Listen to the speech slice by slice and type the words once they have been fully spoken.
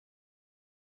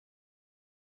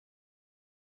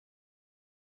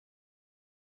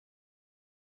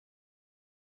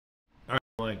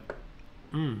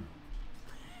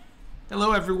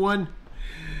Hello, everyone.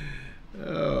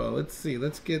 Oh, let's see.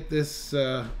 Let's get this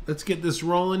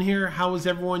rolling here. How is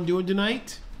everyone doing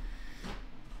tonight?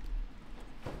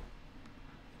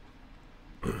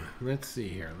 Let's see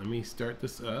here. Let me start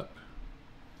this up.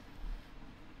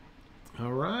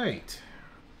 All right.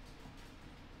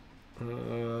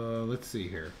 Let's see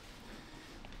here.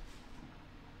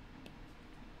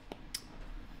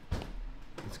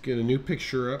 Let's get a new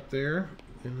picture up there,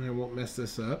 and I won't mess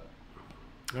this up.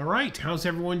 All right. How's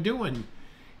everyone doing?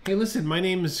 Hey, listen, my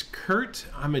name is Kurt.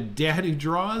 I'm a dad who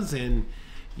draws, and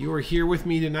you are here with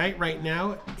me tonight. Right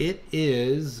now, it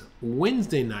is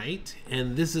Wednesday night,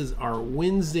 and this is our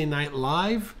Wednesday night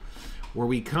live, where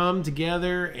we come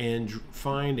together and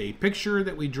find a picture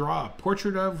that we draw a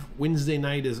portrait of. Wednesday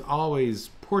night is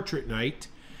always portrait night,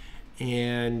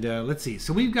 and let's see.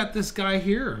 So we've got this guy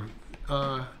here.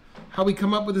 How we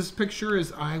come up with this picture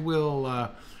is I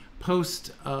will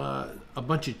post a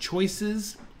bunch of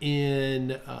choices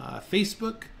in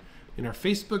Facebook, in our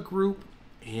Facebook group,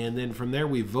 and then from there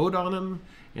we vote on them.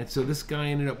 And so this guy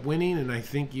ended up winning, and I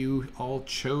think you all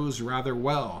chose rather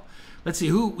well. Let's see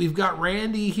who we've got.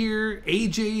 Randy here,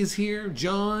 AJ is here,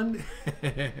 John,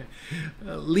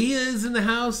 Leah is in the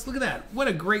house. Look at that, what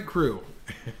a great crew.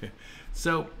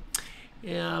 So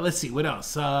let's see what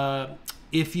else.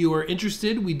 If you are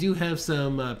interested, we do have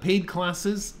some paid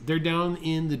classes. They're down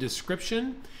in the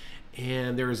description.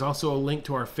 And there is also a link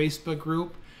to our Facebook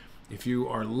group. If you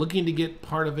are looking to get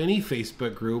part of any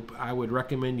Facebook group, I would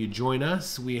recommend you join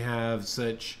us. We have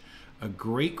such a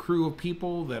great crew of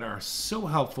people that are so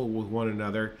helpful with one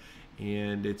another.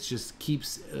 And it just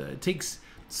takes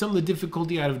some of the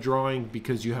difficulty out of drawing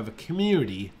because you have a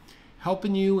community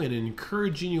helping you and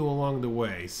encouraging you along the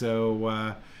way.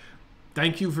 So,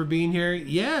 thank you for being here.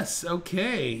 Yes,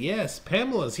 okay, yes.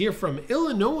 Pamela's here from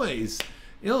Illinois.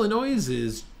 Illinois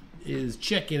is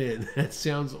checking in. That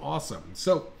sounds awesome.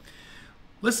 So,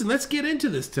 listen, let's get into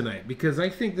this tonight because I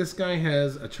think this guy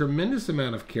has a tremendous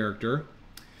amount of character.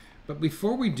 But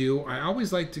before we do, I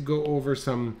always like to go over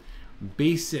some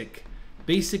basic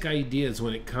ideas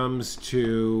when it comes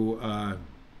to,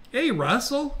 hey,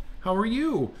 Russell, how are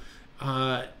you?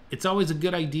 It's always a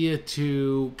good idea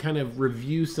to kind of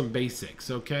review some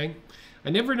basics, okay? I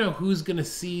never know who's going to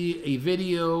see a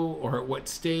video or at what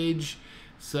stage.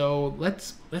 So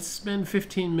let's spend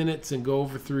 15 minutes and go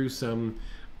over through some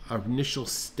initial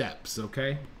steps,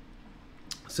 okay?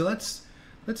 So let's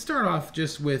start off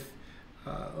just with,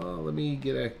 let me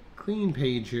get a clean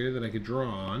page here that I could draw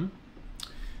on.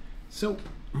 So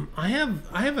I have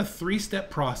a 3-step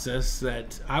process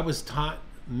that I was taught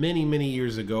many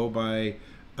years ago by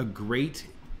a great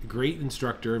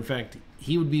instructor. In fact,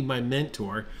 he would be my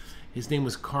mentor. His name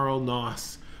was Carl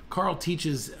Noss. Carl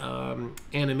teaches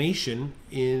animation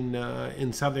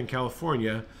in Southern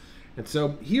California, and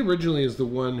so he originally is the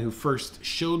one who first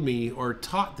showed me or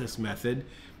taught this method,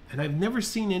 and I've never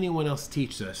seen anyone else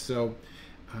teach this. So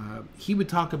he would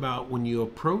talk about when you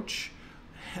approach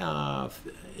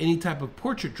any type of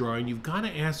portrait drawing, you've got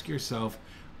to ask yourself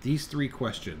these 3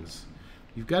 questions.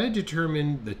 You've got to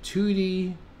determine the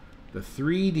 2D, the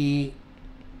 3D,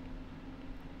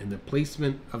 and the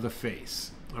placement of the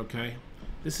face, okay?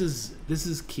 This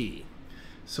is key.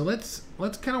 So let's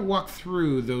kind of walk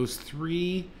through those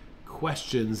 3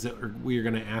 questions that we're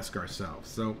going to ask ourselves.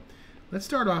 So let's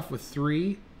start off with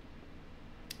 3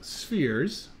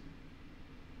 spheres.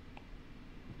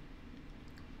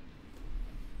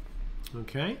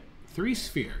 Okay, 3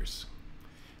 spheres.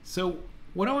 So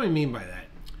what do I mean by that?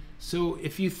 So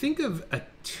if you think of a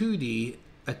 2D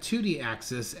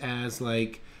axis as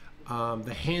like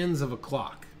the hands of a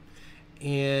clock.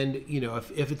 And you know,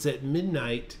 if it's at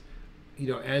midnight,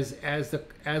 you know, as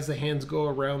the hands go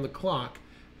around the clock,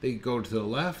 they go to the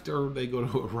left or they go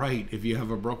to the right if you have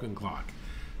a broken clock.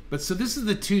 But so this is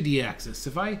the 2D axis.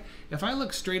 If I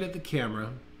look straight at the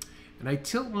camera and I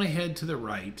tilt my head to the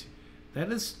right,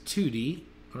 that is 2D,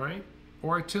 all right?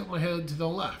 Or I tilt my head to the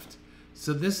left.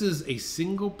 So this is a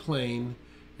single plane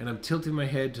and I'm tilting my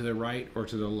head to the right or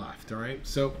to the left, all right?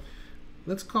 So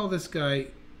let's call this guy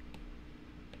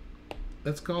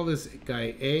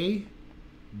A,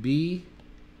 B,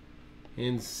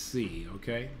 and C,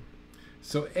 okay?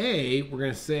 So A, we're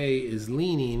going to say, is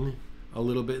leaning a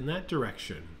little bit in that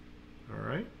direction, all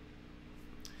right?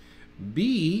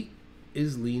 B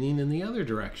is leaning in the other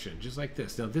direction, just like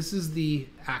this. Now, this is the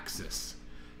axis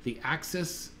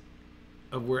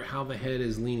of how the head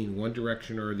is leaning one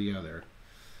direction or the other.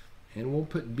 And we'll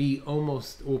put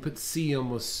we'll put C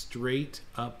almost straight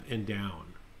up and down,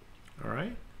 all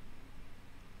right?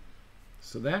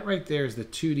 So that right there is the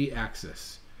 2D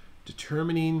axis,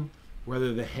 determining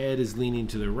whether the head is leaning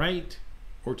to the right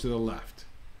or to the left.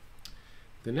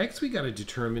 The next we got to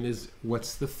determine is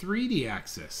what's the 3D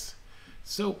axis.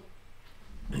 So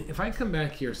if I come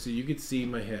back here so you could see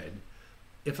my head,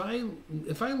 if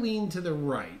I lean to the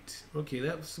right, okay,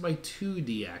 that's my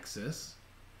 2D axis.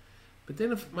 But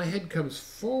then if my head comes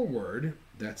forward,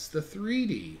 that's the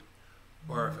 3D.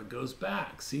 Or if it goes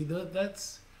back, see,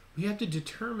 we have to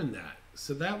determine that.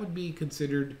 So that would be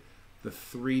considered the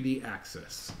 3D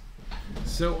axis.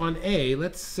 So on A,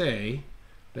 let's say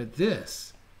that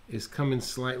this is coming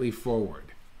slightly forward.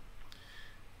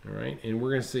 All right, and we're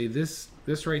going to say this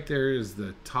right there is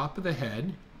the top of the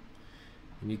head,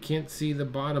 and you can't see the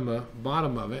bottom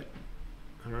of it.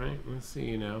 All right, let's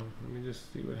see now. Let me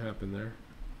just see what happened there.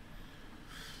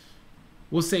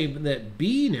 We'll say that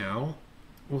B now.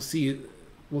 We'll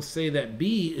say that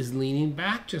B is leaning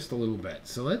back just a little bit.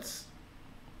 So let's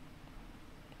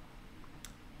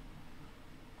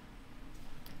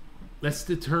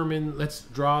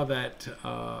draw that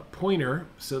pointer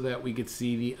so that we could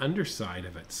see the underside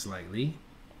of it slightly.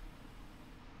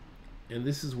 And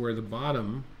this is where the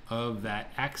bottom of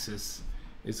that axis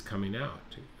is coming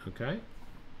out, okay?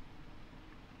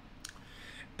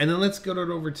 And then let's go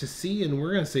over to C, and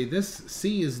we're going to say this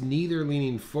C is neither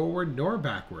leaning forward nor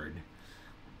backward.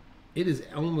 It is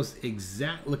almost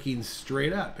exact, looking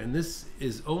straight up, and this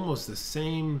is almost the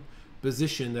same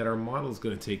position that our model is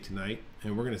going to take tonight,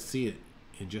 and we're going to see it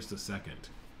in just a second.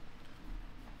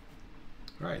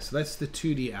 All right, so that's the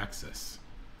 2D axis.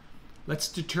 Let's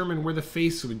determine where the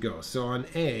face would go. So on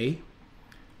A,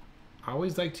 I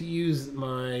always like to use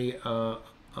my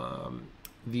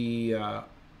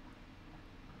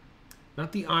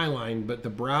not the eye line, but the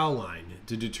brow line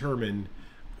to determine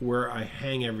where I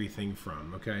hang everything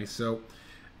from. Okay, so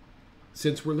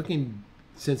since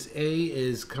A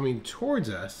is coming towards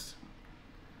us,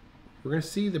 we're going to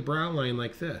see the brow line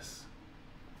like this.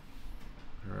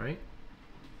 All right,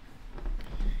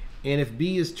 and if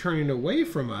B is turning away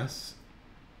from us,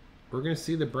 we're going to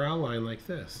see the brow line like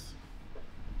this.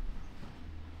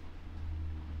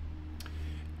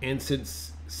 And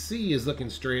since C is looking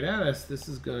straight at us, this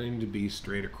is going to be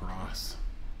straight across.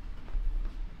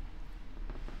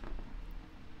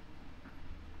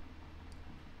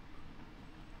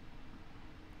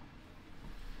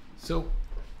 So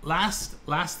last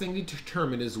thing to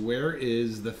determine is where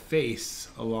is the face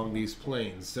along these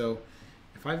planes. So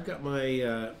if I've got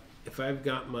my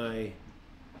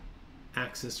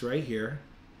axis right here,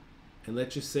 and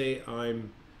let's just say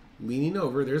I'm leaning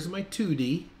over, there's my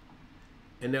 2D,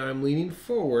 and now I'm leaning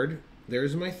forward,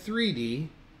 there's my 3D,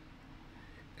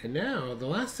 and now the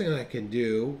last thing I can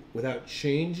do without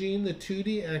changing the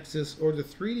 2D axis or the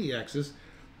 3D axis,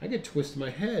 I can twist my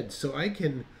head so I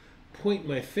can point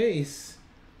my face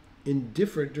in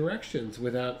different directions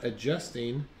without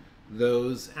adjusting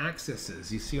those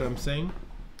axes. You see what I'm saying?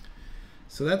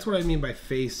 So that's what I mean by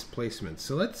face placement.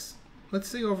 So let's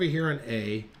say over here on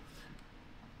A,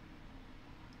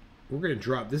 we're going to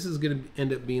drop. This is going to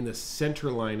end up being the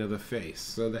center line of the face.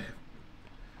 So the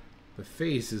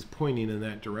face is pointing in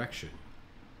that direction.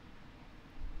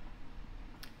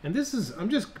 And this is, I'm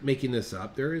just making this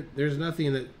up. There's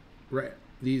nothing that, right,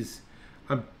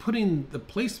 I'm putting the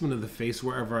placement of the face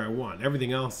wherever I want.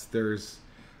 Everything else, there's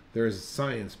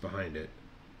science behind it.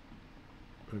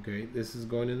 Okay, this is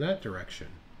going in that direction.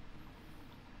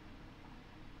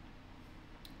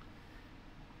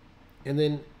 And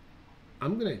then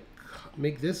I'm going to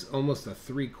make this almost a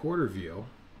 3/4 view.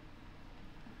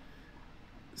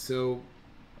 So,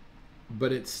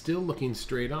 but it's still looking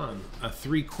straight on. A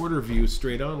 3/4 view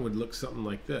straight on would look something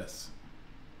like this.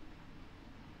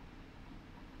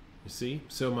 You see?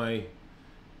 So my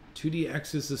 2D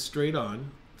axis is straight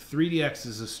on, 3D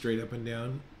axis is straight up and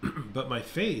down, but my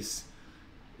face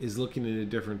is looking in a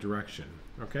different direction.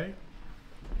 Okay?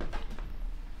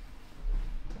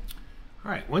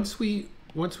 All right, once we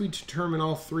determine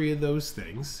all three of those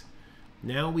things,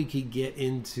 now we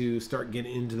could start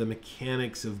getting into the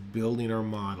mechanics of building our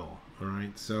model. All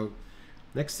right, so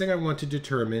next thing I want to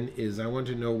determine is I want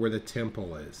to know where the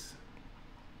temple is.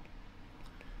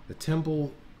 The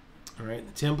temple, all right,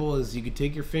 the temple is, you could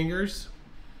take your fingers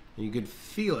and you could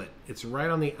feel it. It's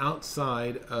right on the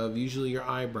outside of usually your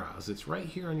eyebrows. It's right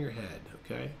here on your head,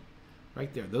 okay?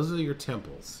 Right there. Those are your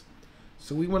temples.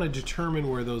 So we want to determine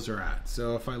where those are at.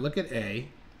 So if I look at A,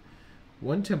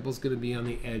 one temple is going to be on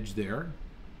the edge there,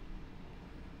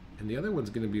 and the other one's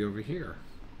going to be over here.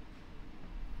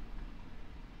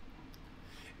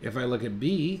 If I look at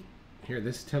B, here,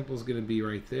 this temple is going to be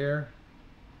right there,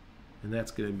 and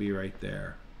that's going to be right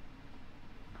there.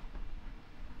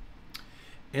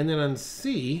 And then on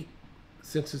C,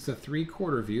 since it's a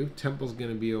 3/4 view, temple's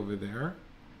going to be over there.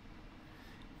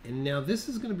 And now this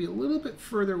is going to be a little bit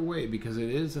further away because it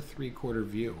is a 3/4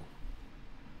 view.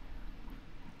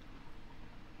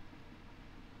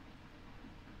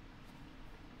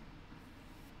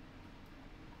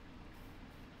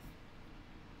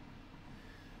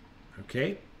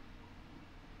 Okay.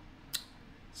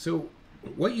 So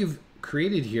what you've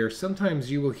created here,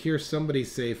 sometimes you will hear somebody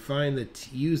say,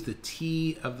 use the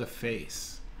T of the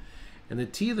face. And the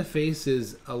T of the face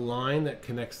is a line that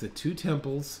connects the two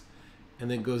temples and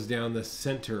then goes down the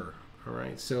center. All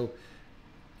right, so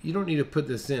you don't need to put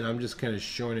this in. I'm just kind of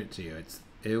showing it to you.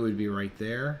 It would be right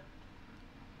there.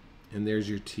 And there's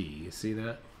your T. You see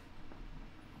that?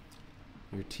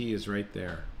 Your T is right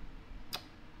there.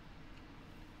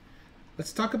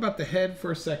 Let's talk about the head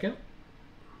for a second.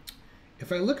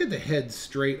 If I look at the head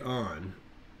straight on,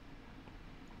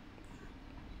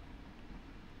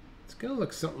 it's going to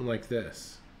look something like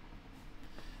this.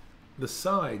 The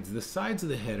sides of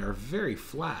the head are very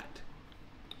flat.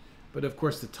 But of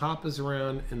course the top is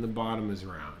round and the bottom is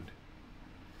round.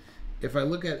 If I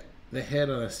look at the head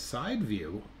on a side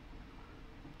view,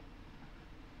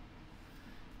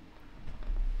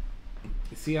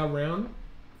 you see how round?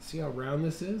 See how round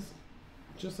this is?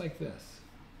 Just like this.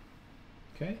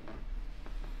 Okay?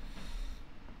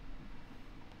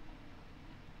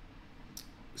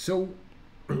 So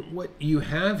what you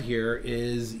have here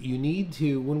is you need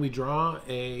to, when we draw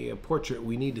a portrait,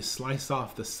 we need to slice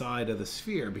off the side of the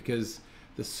sphere because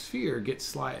the sphere gets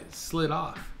slid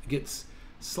off, gets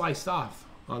sliced off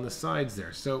on the sides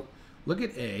there. So look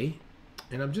at A,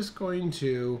 and I'm just going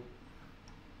to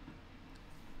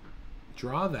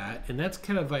draw that, and that's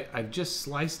kind of like I've just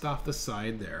sliced off the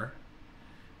side there.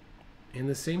 And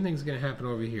the same thing's going to happen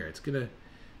over here. It's going to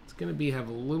have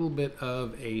a little bit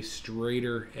of a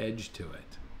straighter edge to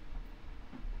it.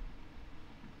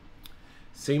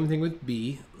 Same thing with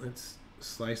B. Let's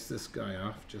slice this guy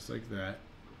off just like that.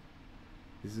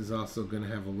 This is also going to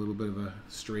have a little bit of a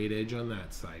straight edge on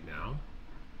that side now.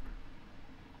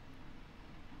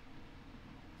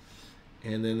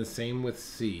 And then the same with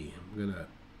C. I'm going to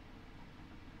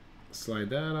slide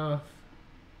that off.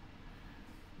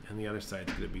 And the other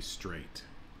side's going to be straight.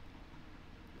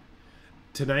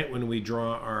 Tonight when we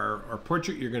draw our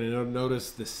portrait, you're going to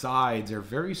notice the sides are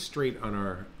very straight on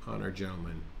our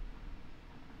gentleman.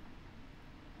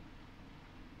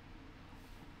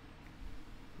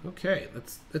 Okay,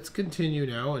 let's continue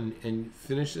now and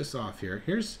finish this off here.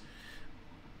 Here's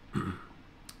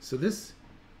so this,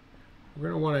 we're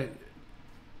going to want to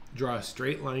draw a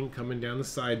straight line coming down the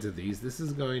sides of these. This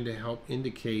is going to help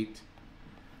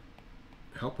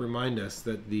remind us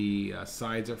that the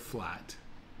sides are flat.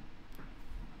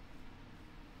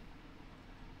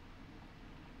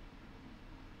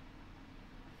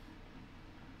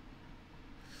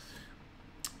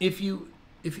 If you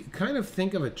kind of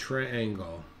think of a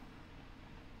triangle,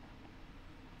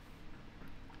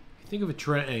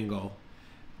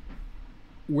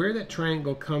 where that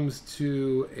triangle comes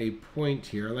to a point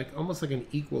here, like almost like an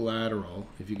equilateral,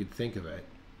 if you could think of it.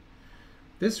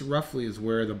 This roughly is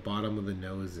where the bottom of the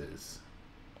nose is.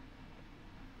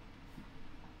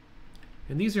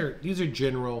 And these are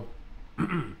general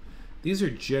these are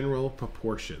general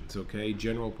proportions, okay?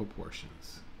 General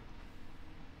proportions.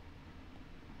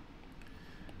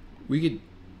 We could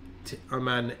I'm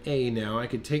on A now. I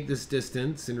could take this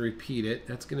distance and repeat it.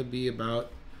 That's going to be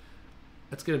about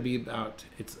it's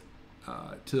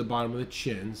to the bottom of the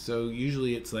chin. So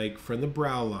usually it's like from the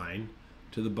brow line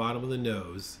to the bottom of the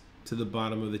nose to the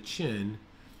bottom of the chin.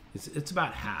 It's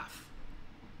about half.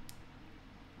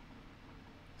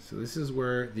 So this is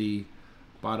where the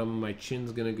bottom of my chin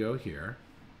is going to go here.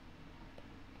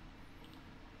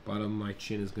 Bottom of my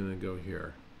chin is going to go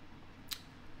here.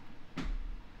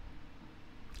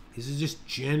 These are just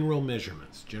general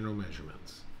measurements,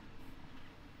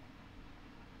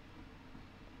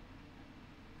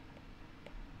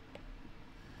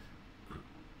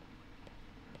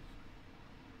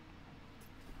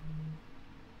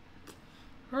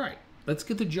 All right, let's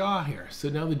get the jaw here. So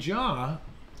now the jaw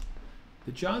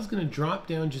is going to drop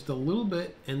down just a little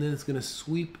bit, and then it's going to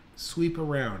sweep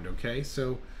around, okay?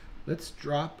 So let's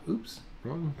drop, oops,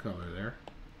 wrong color there.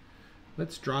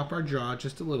 Let's drop our jaw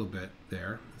just a little bit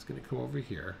there. It's going to come over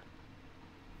here.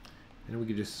 And we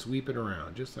can just sweep it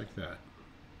around, just like that.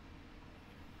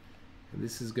 And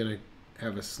this is going to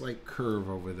have a slight curve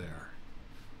over there.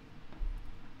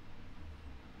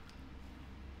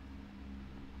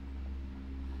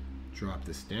 Drop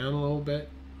this down a little bit.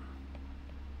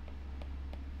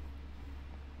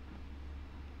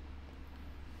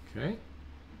 Okay.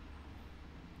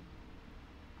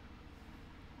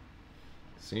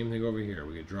 Same thing over here.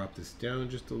 We could drop this down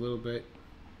just a little bit.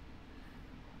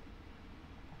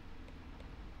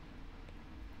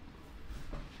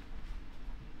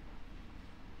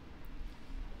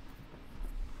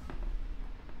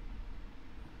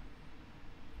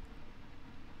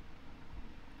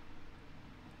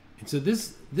 And so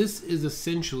this is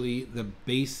essentially the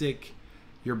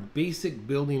your basic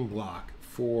building block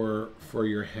for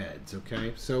your heads.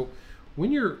 Okay, so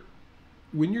when you're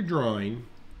drawing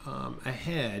a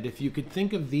head, if you could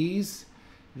think of these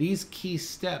key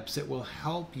steps, it will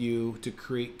help you to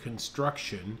create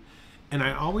construction. And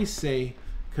I always say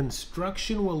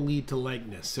construction will lead to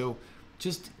likeness. So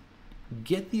just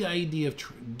get the idea of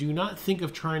do not think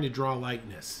of trying to draw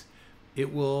likeness.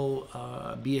 It will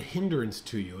be a hindrance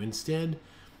to you. Instead,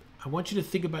 I want you to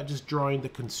think about just drawing the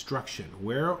construction.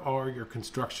 Where are your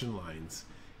construction lines?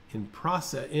 In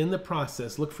the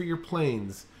process, look for your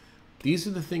planes. These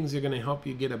are the things that are going to help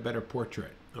you get a better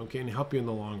portrait, okay, and help you in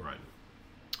the long run.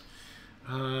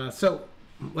 So,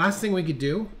 last thing we could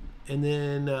do, and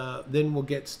then we'll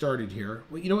get started here.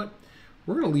 Well, you know what?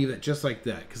 We're going to leave it just like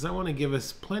that because I want to give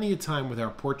us plenty of time with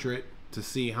our portrait to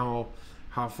see how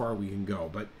far we can go.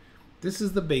 But this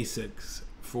is the basics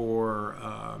for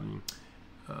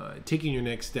taking your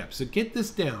next step. So get this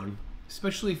down,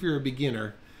 especially if you're a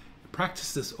beginner.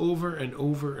 Practice this over and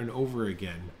over and over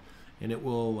again, and it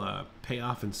will pay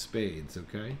off in spades,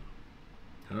 okay?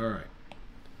 All right.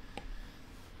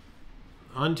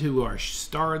 On to our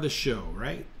star of the show,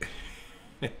 right?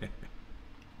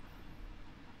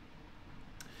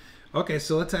 Okay,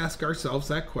 so let's ask ourselves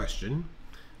that question.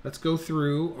 Let's go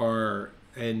through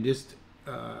and just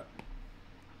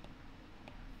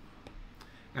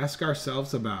ask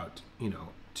ourselves about,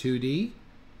 2D,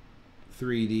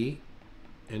 3D,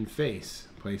 and face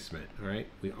placement, all right?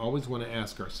 We always want to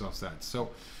ask ourselves that.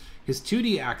 So his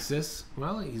 2D axis,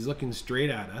 well, he's looking straight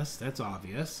at us. That's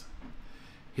obvious.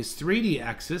 His 3D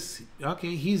axis,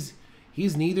 okay, he's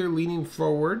neither leaning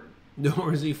forward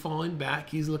nor is he falling back.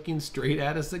 He's looking straight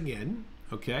at us again,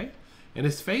 okay? And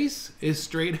his face is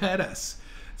straight at us.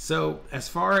 So as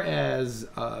far as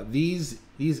these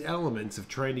elements of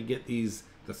trying to get the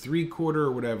 3/4 or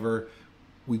whatever,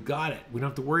 we got it. We don't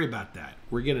have to worry about that.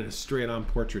 We're getting a straight-on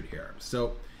portrait here.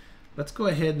 So let's go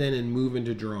ahead then and move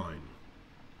into drawing.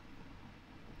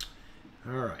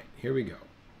 All right, here we go.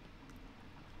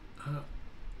 All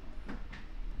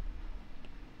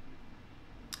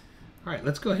right,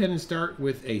 let's go ahead and start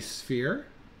with a sphere.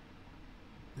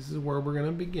 This is where we're going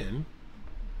to begin.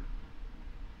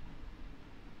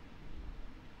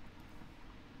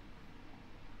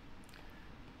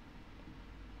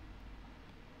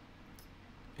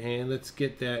 And let's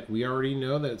get that. We already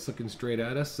know that it's looking straight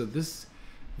at us. So this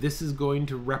is going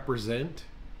to represent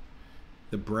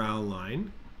the brow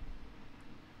line.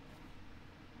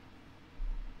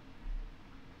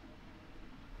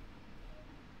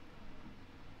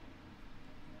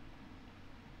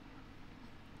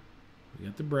 We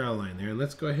got the brow line there. And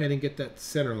let's go ahead and get that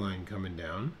center line coming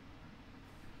down.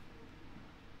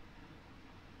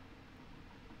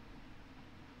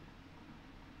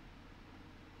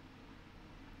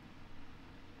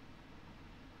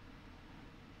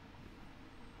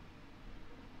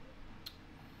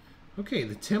 Okay,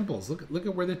 the temples. Look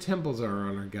at where the temples are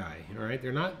on our guy. All right,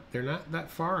 they're not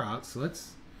that far out. So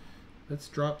let's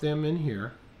drop them in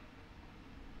here.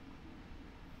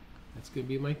 That's going to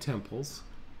be my temples.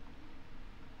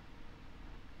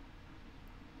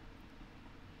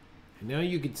 And now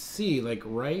you can see, like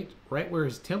right where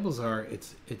his temples are,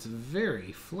 it's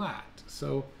very flat.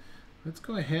 So let's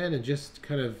go ahead and just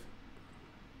kind of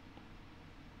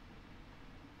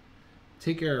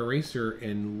take our eraser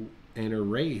and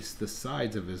erase the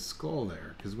sides of his skull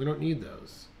there, because we don't need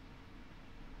those.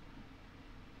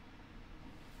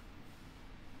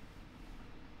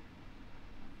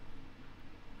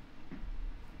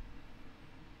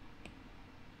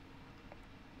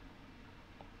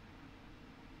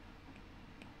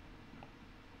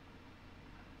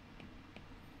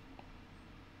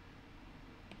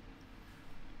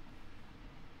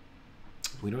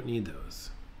 We don't need those.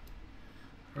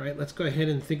 All right, let's go ahead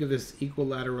and think of this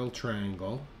equilateral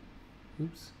triangle.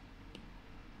 Oops.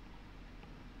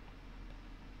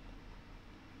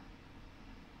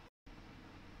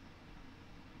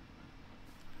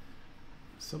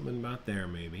 Something about there,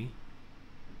 maybe.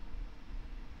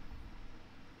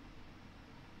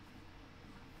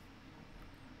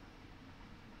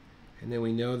 And then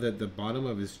we know that the bottom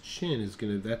of his chin is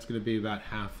that's gonna be about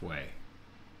halfway.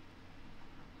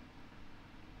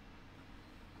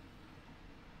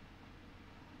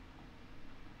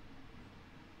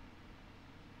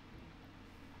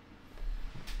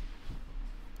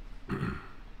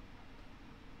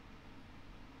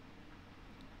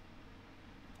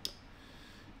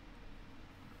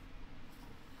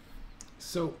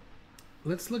 So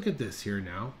let's look at this here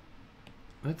now.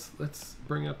 Let's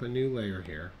bring up a new layer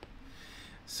here.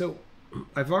 So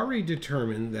I've already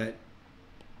determined that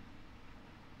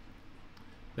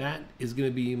that is going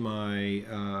to be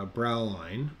my brow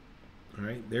line. All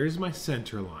right, there's my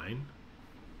center line.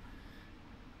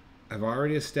 I've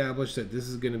already established that this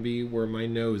is going to be where my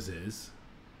nose is.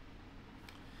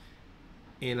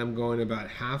 And I'm going about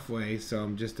halfway, so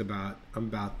I'm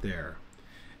about there.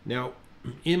 Now,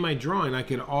 in my drawing, I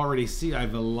could already see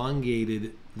I've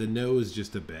elongated the nose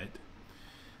just a bit.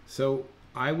 So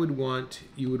you would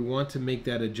want to make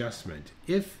that adjustment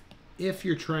if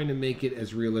you're trying to make it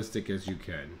as realistic as you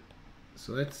can.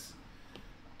 So let's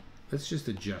just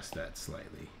adjust that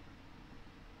slightly.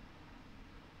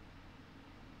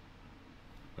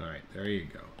 All right, there you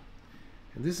go.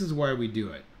 And this is why we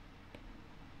do it.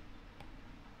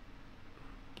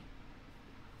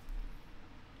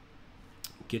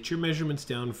 Get your measurements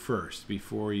down first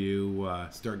before you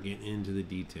start getting into the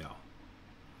detail.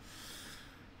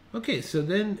 Okay, so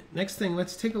then next thing,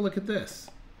 let's take a look at this.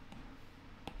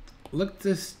 Look at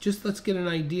this, let's get an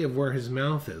idea of where his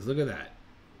mouth is. Look at that.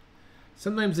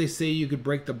 Sometimes they say you could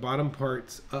break the bottom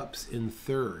parts up in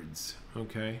thirds,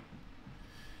 okay?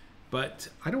 But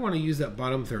I don't want to use that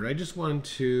bottom third. I just want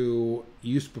to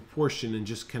use proportion and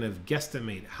just kind of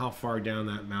guesstimate how far down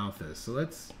that mouth is. So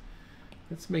let's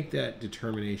make that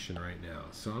determination right now.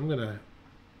 So I'm gonna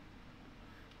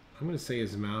say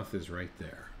his mouth is right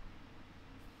there.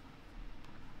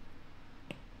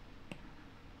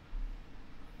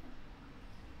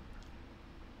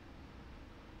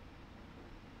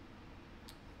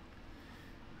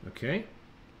 Okay.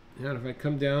 Now if I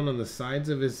come down on the sides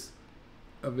of his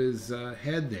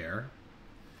head there,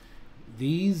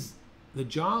 the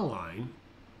jawline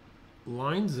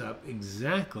lines up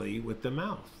exactly with the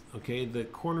mouth. Okay, the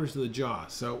corners of the jaw.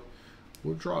 So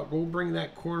we'll bring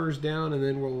that corners down, and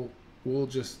then we'll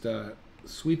just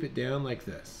sweep it down like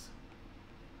this.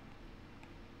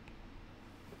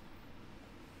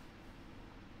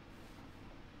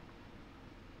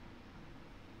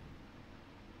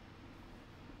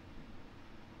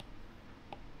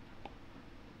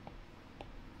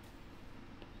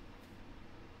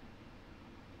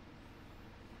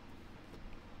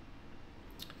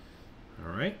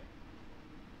 All right.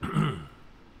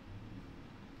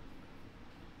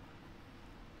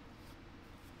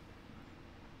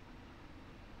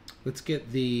 Let's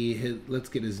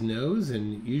get his nose,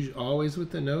 and usually always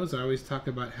with the nose, I always talk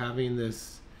about having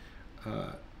this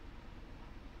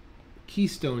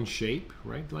keystone shape,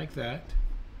 right, like that.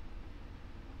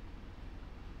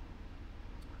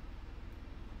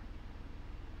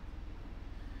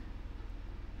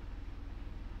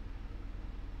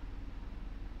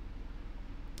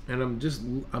 And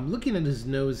I'm looking at his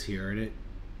nose here, and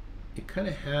it kind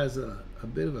of has a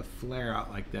bit of a flare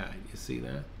out like that. You see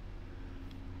that?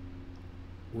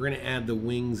 We're going to add the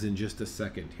wings in just a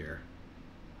second here.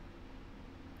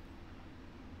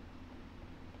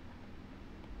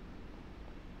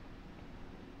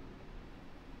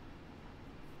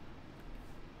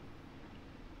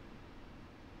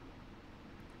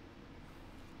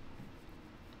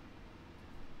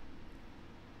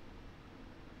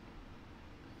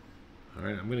 All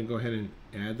right, I'm going to go ahead and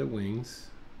add the wings.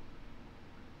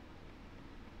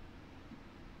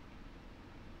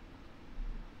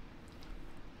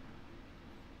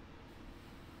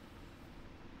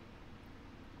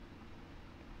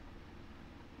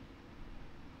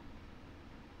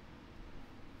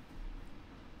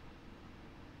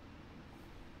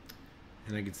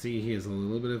 And I can see he has a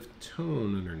little bit of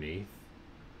tone underneath.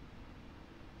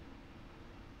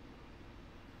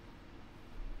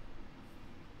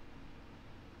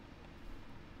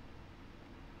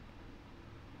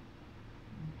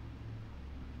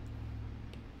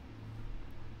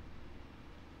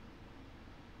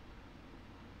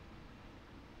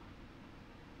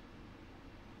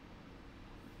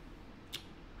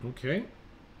 Okay.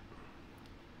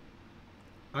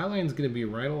 Eyeline's going to be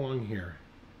right along here.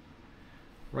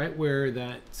 Right where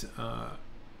that,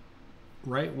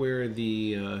 right where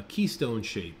the keystone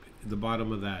shape, the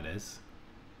bottom of that is.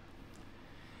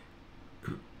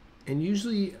 And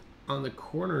usually on the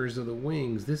corners of the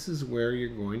wings, this is where you're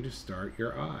going to start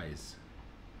your eyes.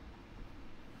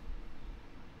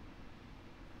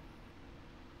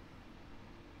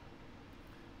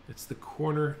 It's the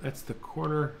corner, that's the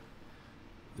corner,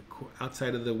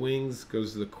 outside of the wings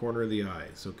goes to the corner of the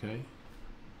eyes, okay?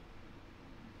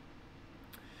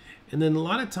 And then a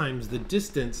lot of times the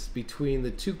distance between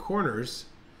the two corners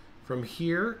from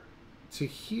here to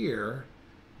here,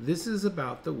 this is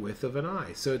about the width of an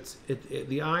eye. So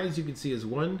the eyes you can see is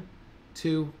 1,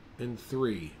 2, and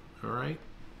 3. All right.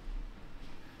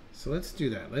 So let's do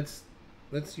that.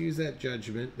 Let's use that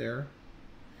judgment there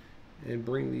and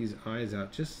bring these eyes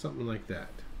out, just something like that.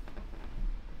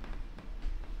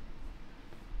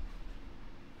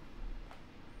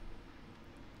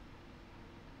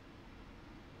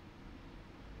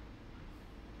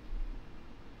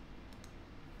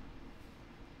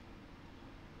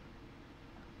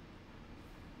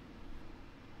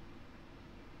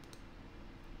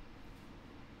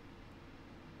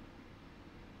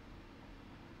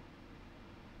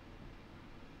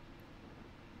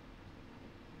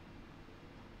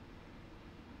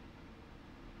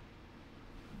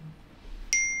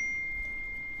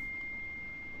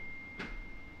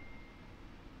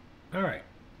 All right,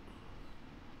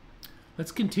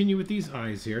 let's continue with these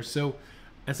eyes here. So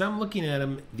as I'm looking at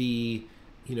him, the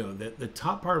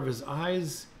top part of his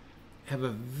eyes have a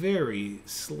very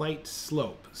slight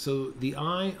slope. So the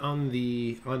eye on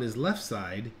his left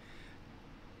side,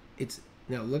 it's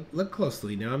now look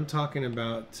closely. Now I'm talking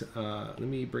about let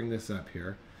me bring this up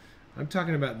here. I'm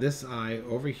talking about this eye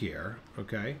over here,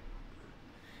 okay?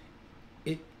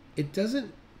 It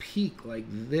doesn't peak like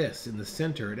this in the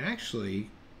center.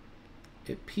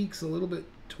 It peaks a little bit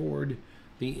toward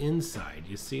the inside.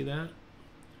 You see that?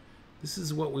 This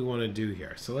is what we want to do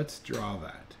here. So let's draw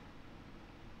that.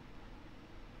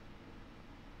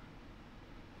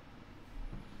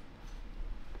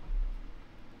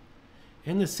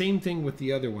 And the same thing with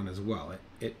the other one as well.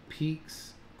 It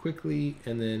peaks quickly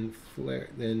and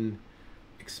then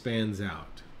expands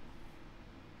out.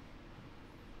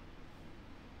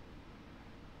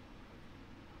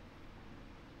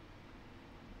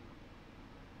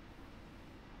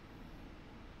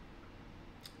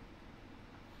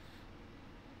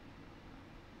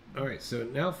 All right, so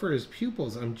now for his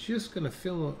pupils, I'm just going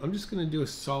to do a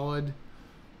solid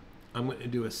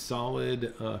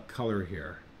color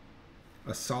here,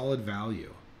 a solid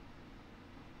value,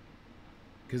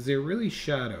 because they're really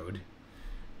shadowed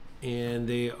and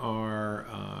they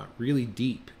are really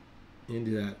deep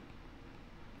into that.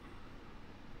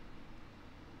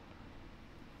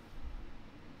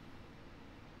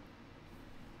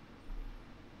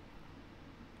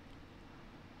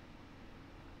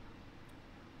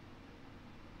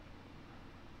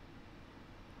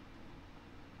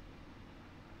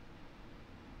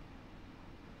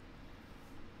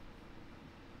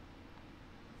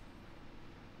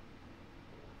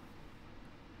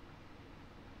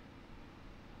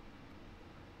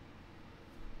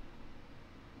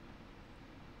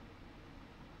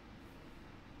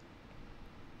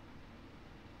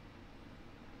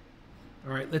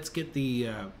 All right, let's get the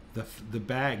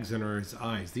bags under his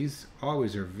eyes. These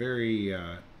always are very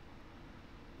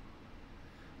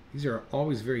these are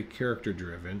always very character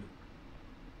driven.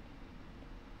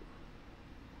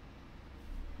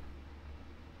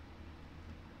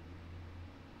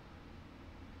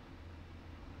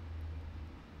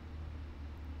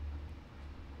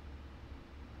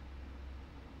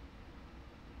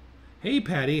 Hey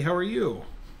Patty, how are you?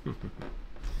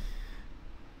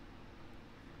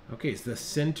 Okay, so the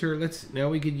center, now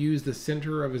we could use the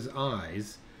center of his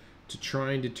eyes to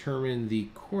try and determine the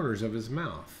corners of his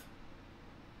mouth.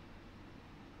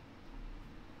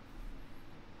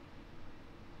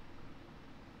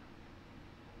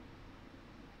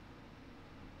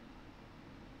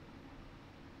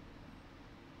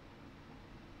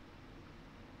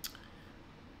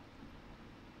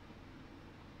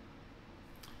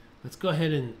 Let's go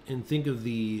ahead and think of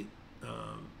the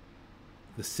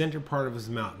center part of his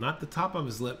mouth, not the top of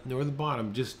his lip nor the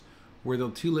bottom, just where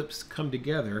the two lips come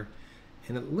together,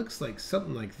 and it looks like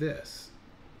something like this.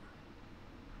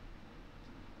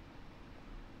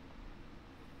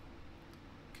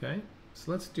 Okay,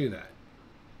 so let's do that.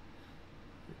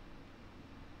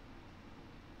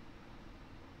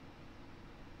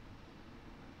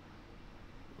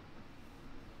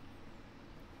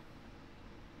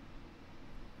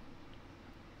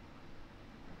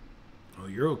 Oh,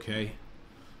 you're okay.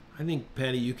 I think,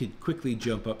 Patty, you could quickly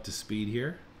jump up to speed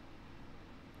here.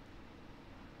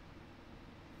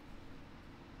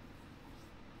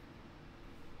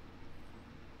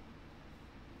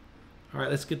 All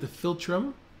right, let's get the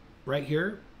philtrum right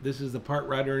here. This is the part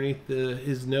right underneath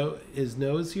his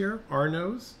nose here, our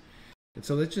nose. And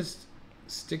so let's just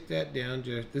stick that down.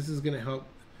 This is going to help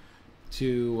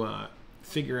to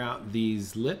figure out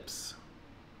these lips.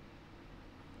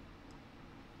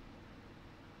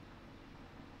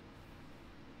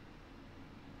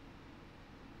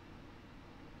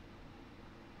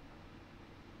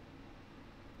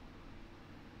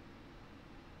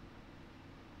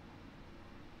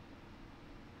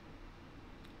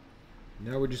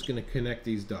 Now we're just going to connect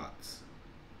these dots.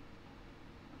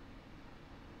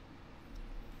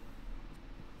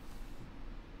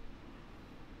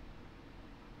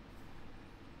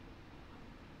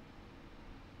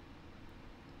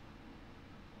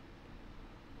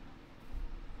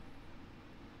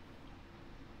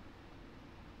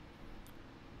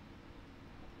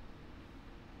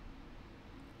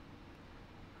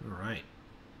 All right.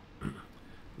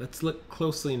 Let's look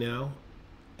closely now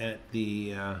at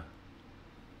the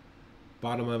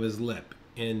bottom of his lip,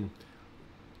 and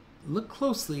look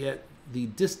closely at the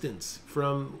distance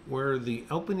from where the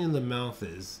opening of the mouth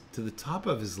is to the top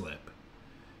of his lip,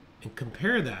 and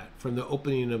compare that from the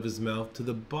opening of his mouth to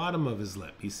the bottom of his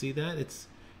lip. You see that?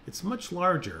 It's much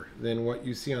larger than what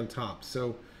you see on top.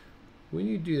 So when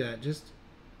you do that, just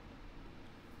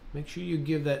make sure you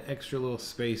give that extra little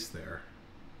space there.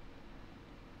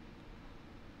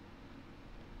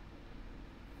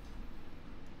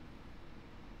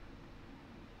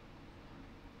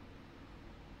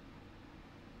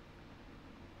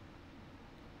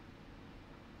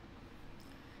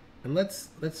 And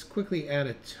let's quickly add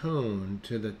a tone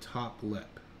to the top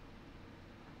lip.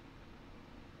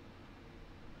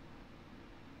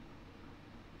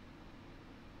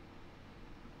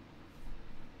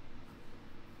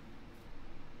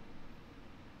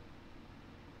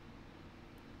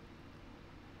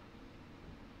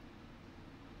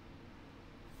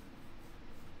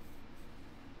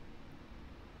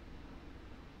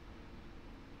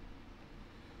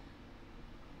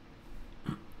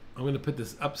 I'm going to put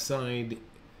this upside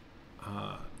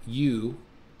U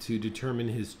to determine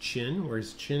his chin, where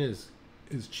his chin is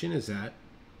at.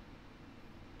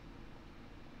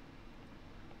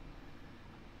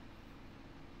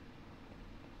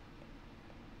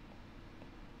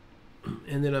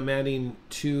 And then I'm adding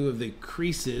 2 of the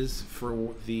creases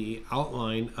for the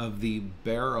outline of the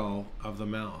barrel of the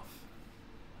mouth.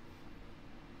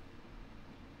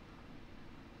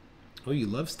 Oh, you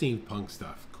love steampunk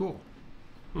stuff. Cool.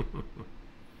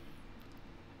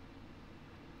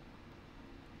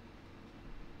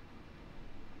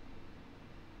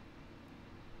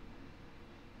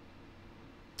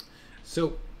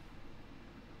 So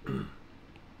I'm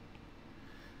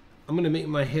going to make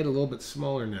my head a little bit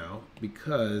smaller now,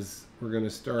 because we're going to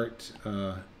start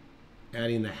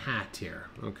adding the hat here.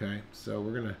 Okay, so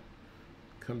we're going to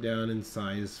come down in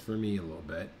size for me a little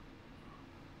bit.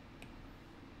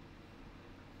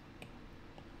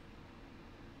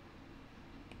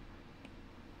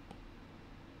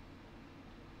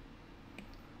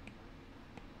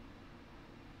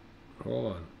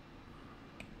 Hold on.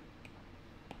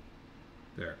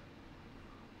 There.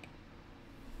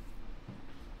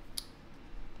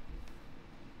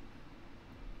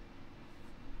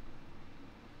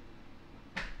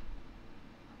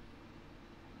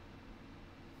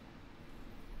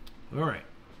 All right.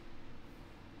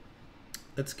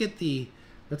 Let's get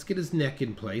his neck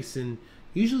in place, and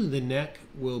usually the neck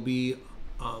will be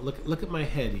look at my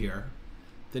head here.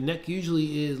 The neck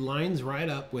usually lines right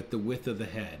up with the width of the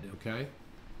head, okay?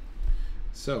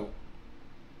 So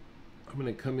I'm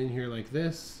going to come in here like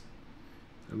this.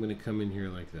 I'm going to come in here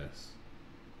like this.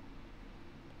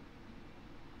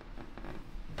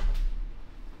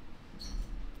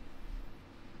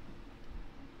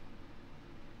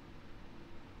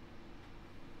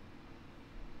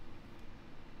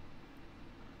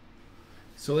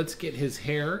 So let's get his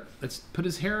hair. Let's put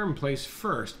his hair in place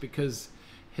first, because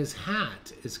his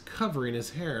hat is covering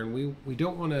his hair, and we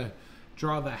don't want to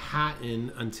draw the hat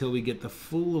in until we get the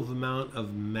full amount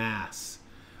of mass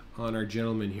on our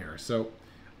gentleman here. So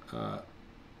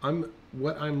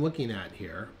what I'm looking at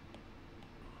here,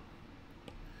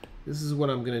 this is what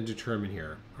I'm going to determine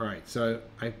here. All right, so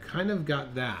I've kind of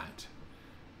got that.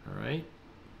 All right,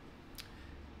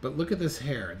 but look at this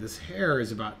hair. This hair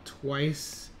is about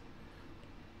twice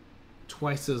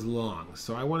as long,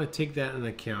 so I want to take that into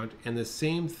account. And the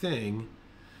same thing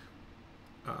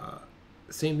on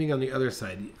the other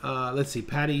side. Let's see,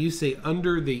 Patty, you say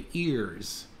under the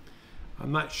ears.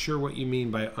 I'm not sure what you mean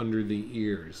by under the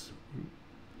ears.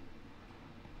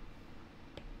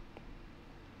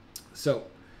 So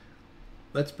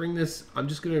let's bring this. I'm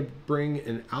just going to bring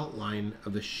an outline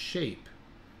of the shape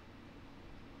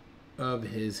of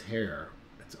his hair.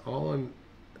 That's all I'm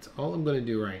going to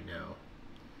do right now.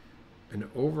 An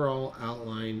overall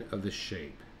outline of the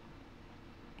shape.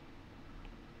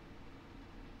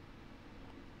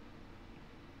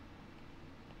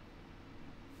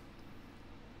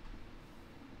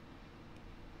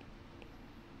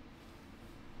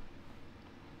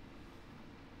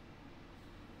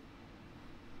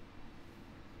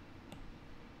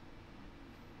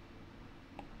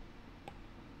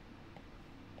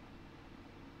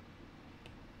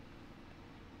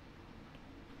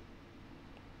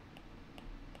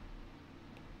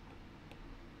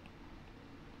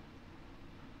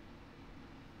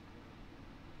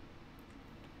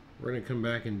 We're going to come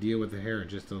back and deal with the hair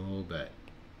just a little bit.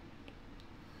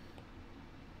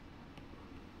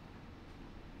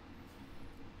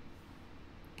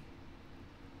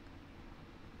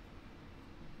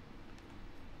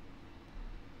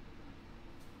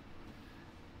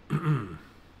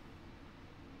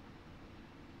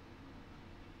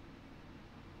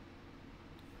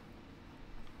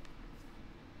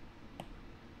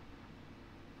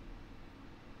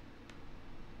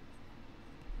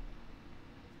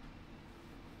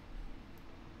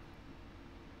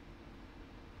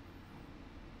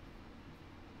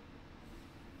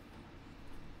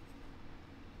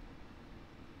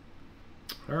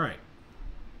 All right.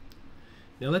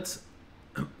 Now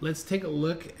let's take a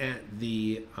look at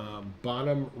the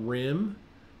bottom rim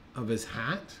of his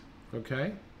hat.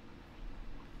 Okay.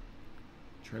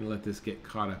 Trying to let this get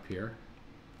caught up here.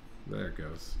 There it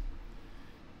goes.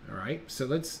 All right. So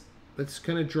let's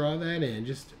kind of draw that in,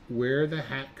 just where the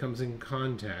hat comes in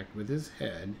contact with his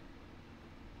head,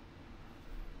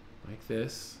 like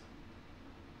this.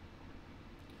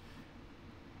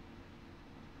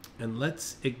 And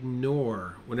let's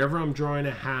ignore, whenever I'm drawing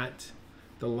a hat,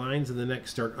 the lines of the neck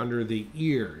start under the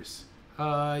ears.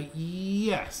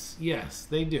 Yes,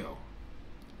 they do.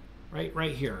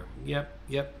 Right here. Yep,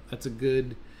 that's a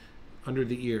good, under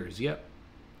the ears, yep.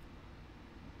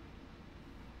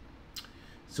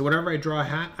 So whenever I draw a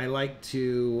hat, I like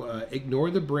to ignore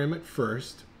the brim at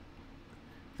first.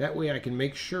 That way I can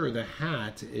make sure the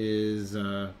hat is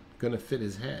going to fit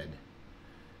his head.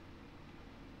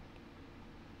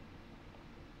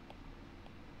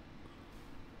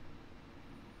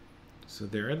 So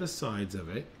there are the sides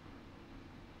of it.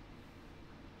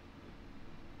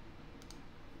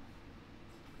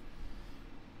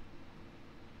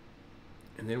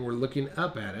 And then we're looking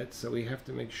up at it, so we have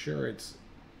to make sure it's...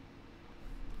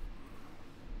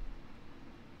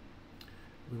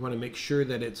 We want to make sure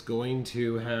that it's going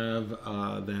to have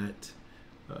that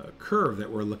curve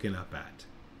that we're looking up at.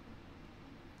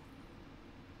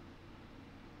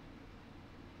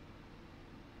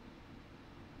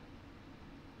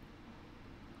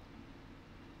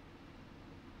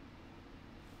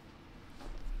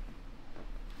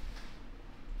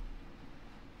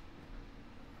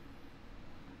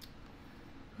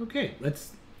 Okay,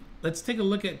 let's take a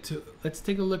look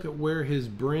at where his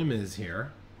brim is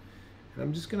here. And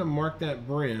I'm just going to mark that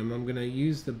brim. I'm going to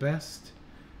use the best.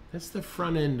 That's the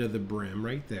front end of the brim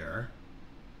right there.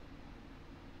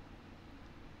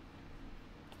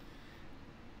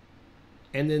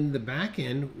 And then the back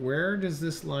end, where does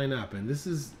this line up? And this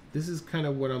is kind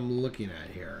of what I'm looking at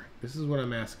here. This is what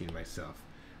I'm asking myself.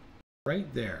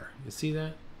 Right there. You see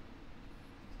that?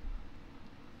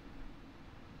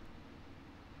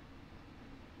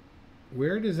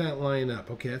 Where does that line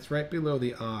up? Okay, that's right below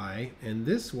the eye, and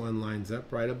this one lines up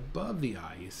right above the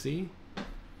eye, you see?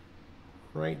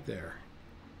 Right there.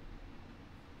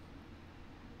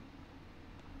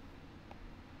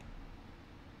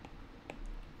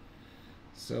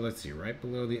 So let's see, right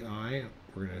below the eye,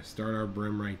 we're going to start our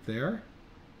brim right there.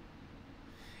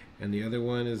 And the other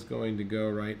one is going to go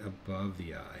right above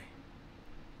the eye.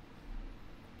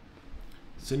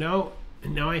 So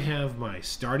now I have my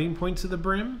starting points of the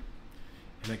brim.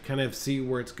 And I kind of see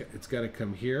where it's got to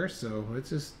come here. So let's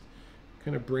just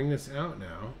kind of bring this out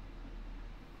now.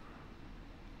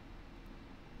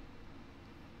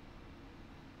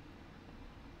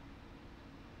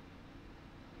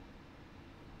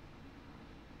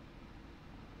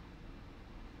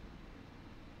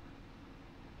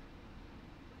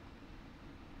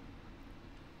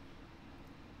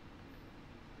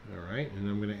 All right, and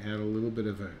I'm going to add a little bit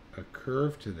of a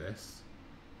curve to this.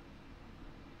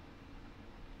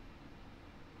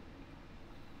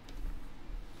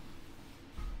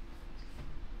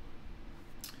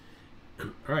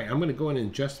 All right, I'm going to go in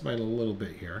and adjust mine a little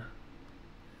bit here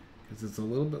because it's a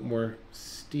little bit more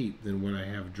steep than what I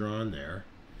have drawn there.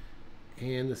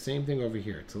 And the same thing over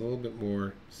here. It's a little bit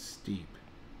more steep.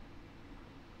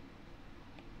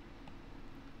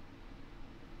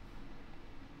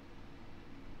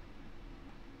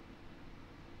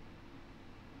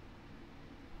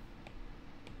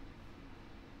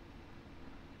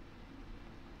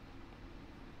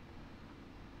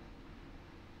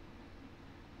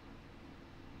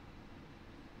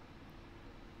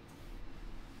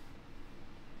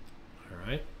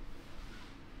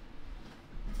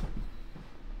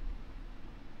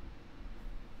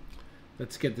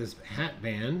 Let's get this hat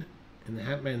band, and the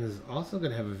hat band is also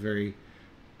going to have a very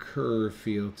curved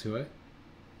feel to it.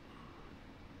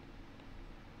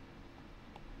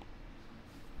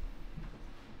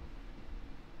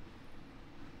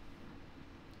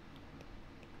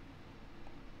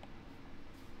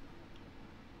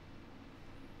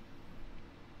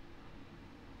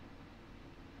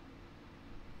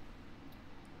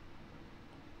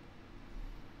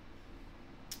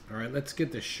 All right, let's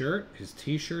get the shirt, his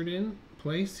t-shirt in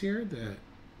place here.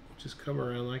 Just come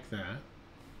around like that.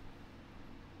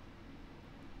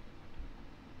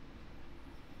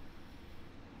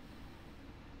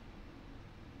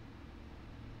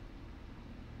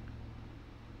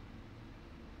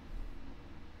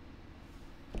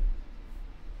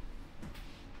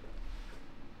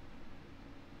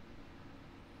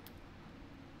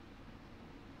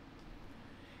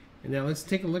 And now let's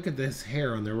take a look at this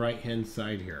hair on the right hand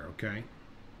side here, okay?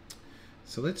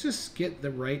 So let's just get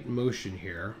the right motion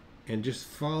here and just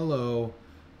follow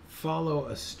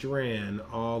a strand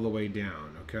all the way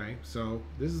down, okay? So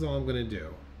this is all I'm gonna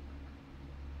do.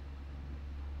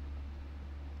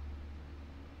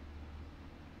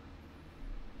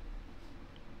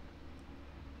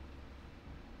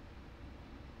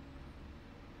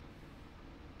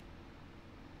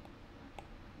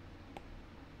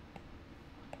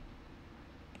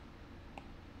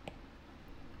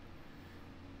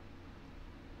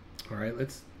 All right,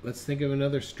 let's think of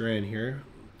another strand here.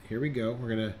 Here we go. We're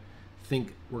gonna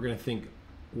think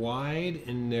wide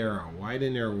and narrow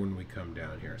when we come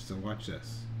down here. So watch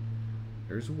this.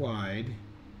 There's wide,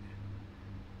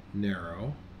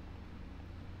 narrow,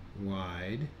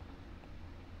 wide,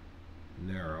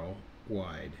 narrow,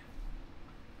 wide.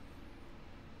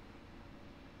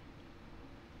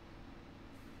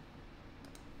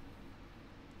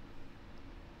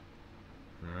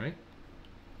 All right.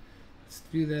 Let's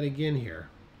do that again here.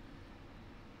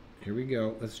 Here we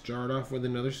go. Let's start off with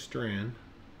another strand.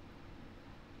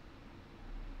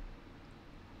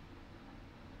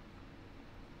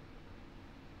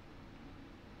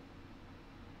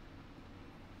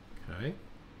 Okay.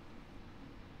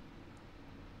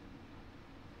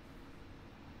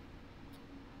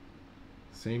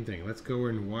 Same thing. Let's go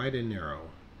in wide and narrow.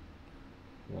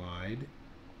 Wide,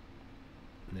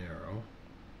 narrow,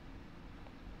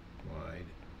 wide.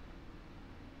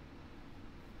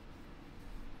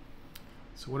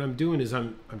 So what I'm doing is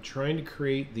I'm trying to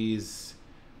create these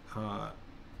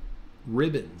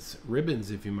ribbons,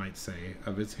 if you might say,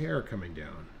 of its hair coming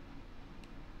down.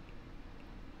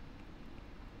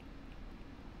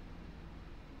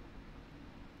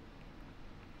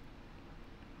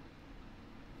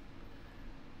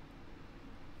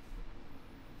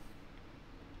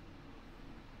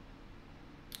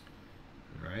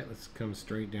 All right, let's come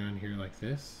straight down here like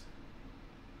this.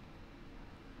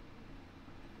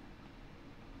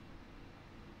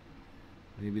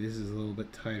 Maybe this is a little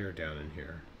bit tighter down in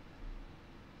here.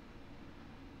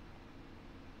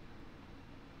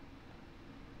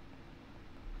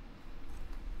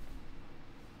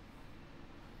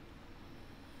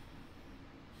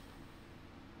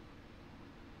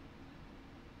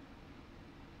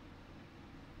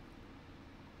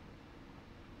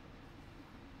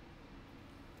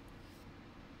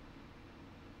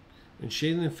 When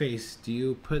shading the face, do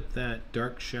you put that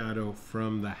dark shadow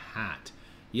from the hat?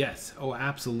 Yes. Oh,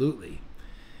 absolutely.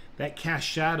 That cast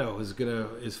shadow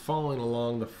is following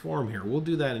along the form here. We'll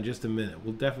do that in just a minute.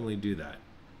 We'll definitely do that.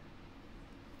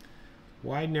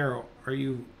 Wide, narrow. Are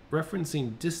you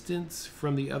referencing distance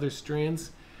from the other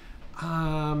strands?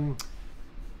 Let's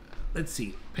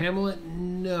see, Pamela.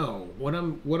 No. What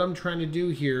I'm trying to do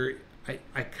here,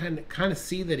 I kind of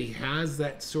see that he has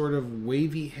that sort of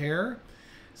wavy hair.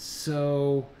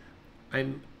 So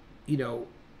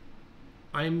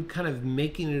I'm kind of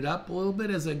making it up a little bit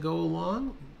as I go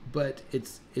along, but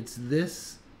it's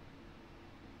this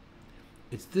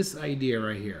idea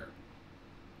right here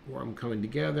where I'm coming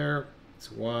together.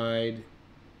 It's wide.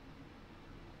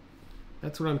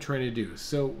 That's what I'm trying to do.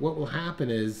 So what will happen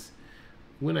is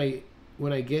when I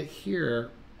get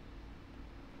here,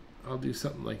 I'll do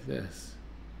something like this.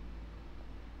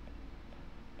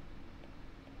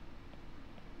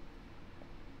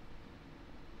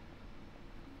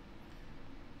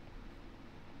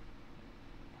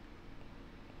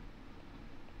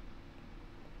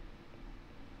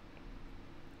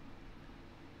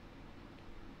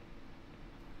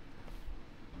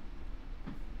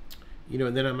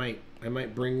 And then I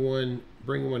might bring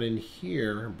one in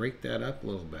here and break that up a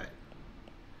little bit.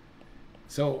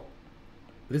 So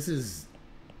this is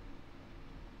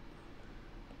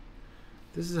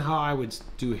how I would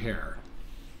do hair.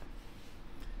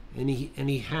 And he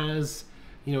has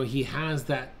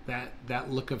that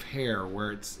look of hair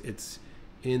where it's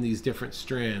in these different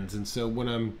strands. And so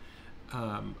when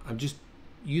I'm just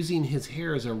using his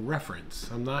hair as a reference.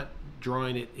 I'm not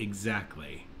drawing it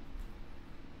exactly.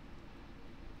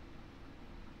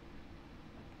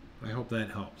 I hope that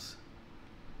helps.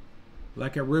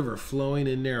 Like a river flowing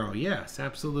and narrow. Yes,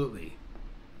 absolutely.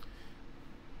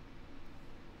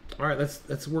 All right,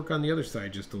 let's work on the other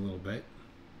side just a little bit.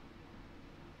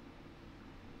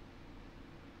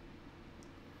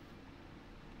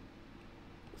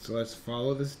 So let's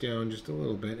follow this down just a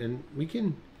little bit, and we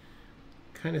can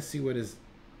kind of see what is,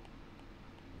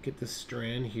 get this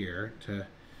strand here to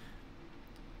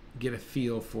get a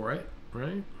feel for it,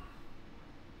 right?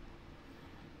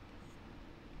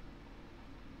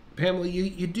 Pamela,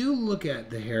 you do look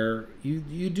at the hair, you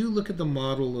do look at the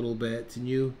model a little bit, and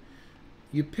you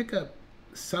pick up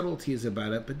subtleties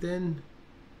about it, but then,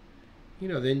 you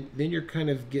know, then you're kind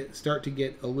of start to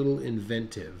get a little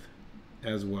inventive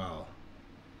as well.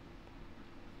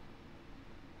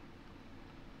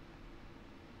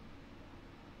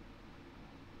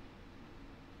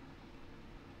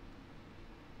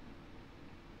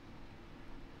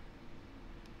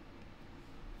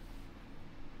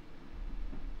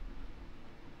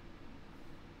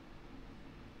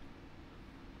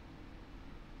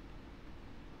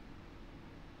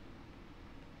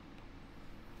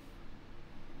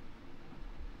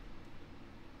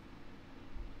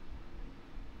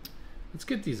 Let's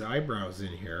get these eyebrows in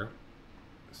here.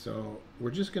 So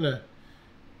I'm just gonna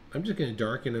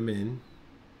darken them in.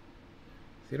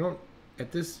 They don't,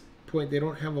 at this point, they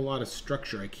don't have a lot of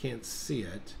structure. I can't see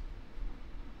it.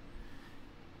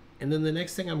 And then the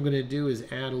next thing I'm gonna do is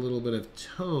add a little bit of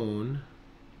tone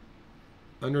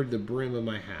under the brim of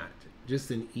my hat. Just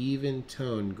an even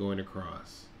tone going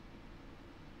across.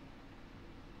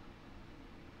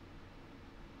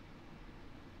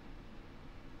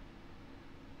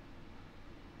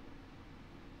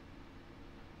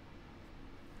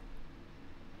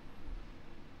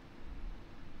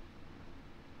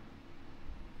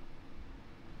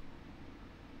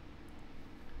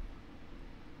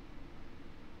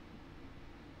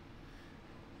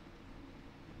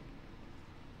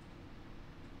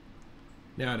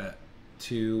 Now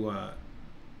to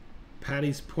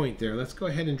Patty's point there, let's go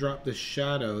ahead and drop the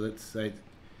shadow that's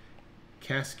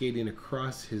cascading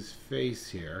across his face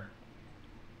here.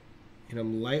 And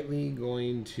I'm lightly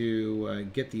going to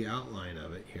get the outline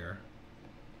of it here.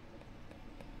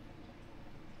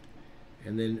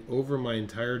 And then over my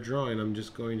entire drawing, I'm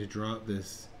just going to drop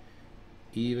this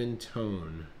even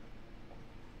tone.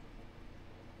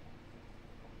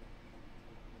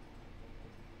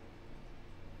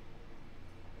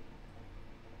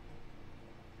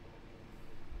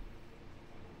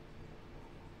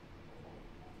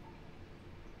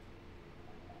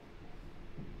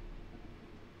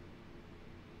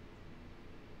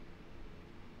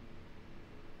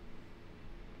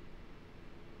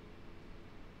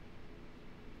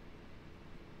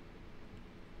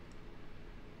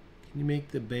 Can you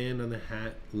make the band on the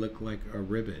hat look like a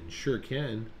ribbon? Sure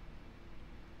can.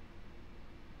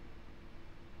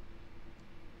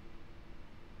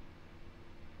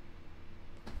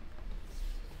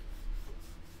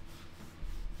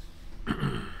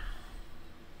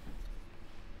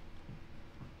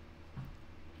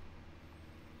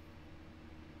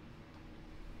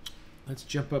 Let's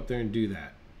jump up there and do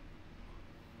that.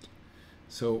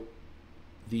 So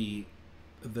the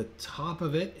top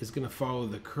of it is going to follow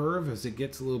the curve. As it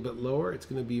gets a little bit lower, it's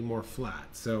going to be more flat.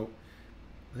 So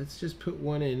let's just put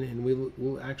one in, and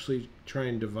we'll actually try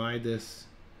and divide this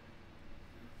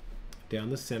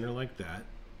down the center like that.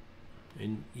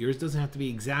 And yours doesn't have to be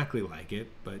exactly like it,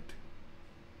 but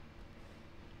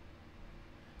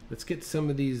let's get some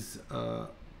of these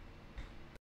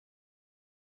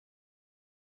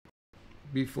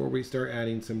before we start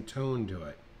adding some tone to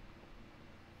it.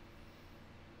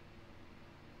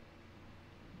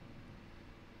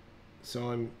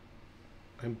 So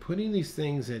I'm putting these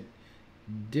things at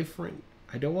different,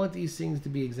 I don't want these things to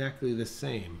be exactly the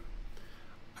same.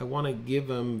 I want to give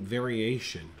them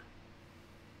variation.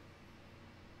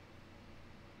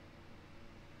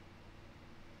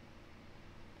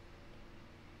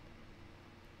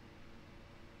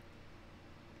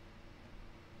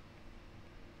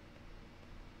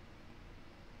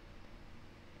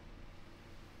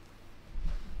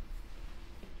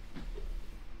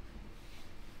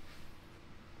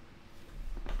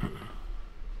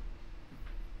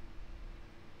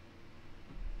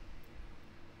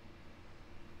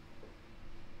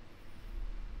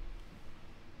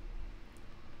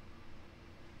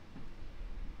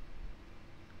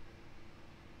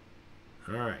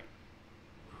 All right.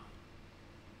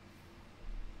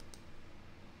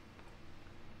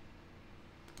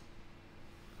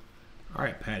 All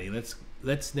right, Patty, let's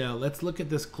look at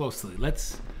this closely.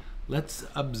 Let's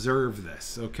observe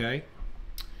this, okay?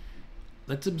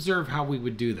 Let's observe how we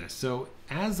would do this. So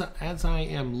as I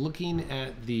am looking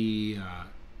at the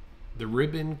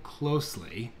ribbon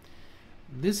closely,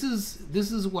 this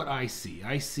is what I see.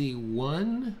 I see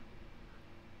 1,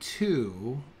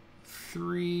 2,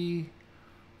 3,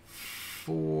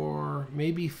 4,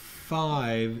 maybe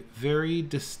 5 very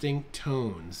distinct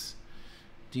tones.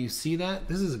 Do you see that?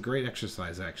 This is a great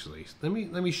exercise, actually. Let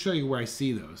me show you where I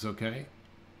see those, okay?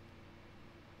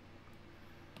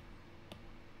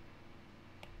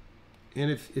 And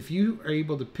if you are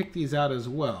able to pick these out as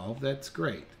well, that's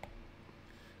great.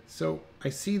 So I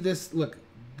see this, look,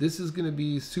 this is going to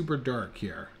be super dark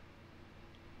here.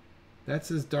 That's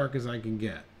as dark as I can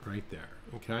get right there,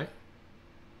 okay?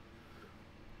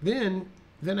 Then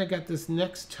I got this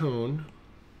next tone.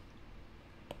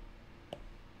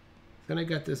 Then I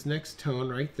got this next tone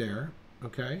right there,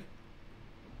 okay?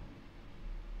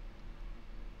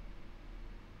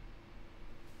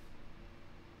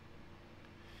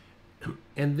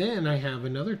 And then I have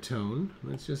another tone.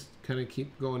 Let's just kind of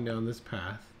keep going down this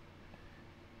path.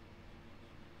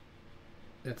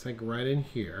 That's like right in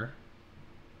here.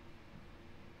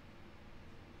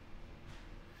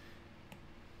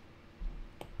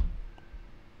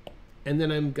 And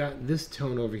then I've got this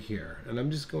tone over here. And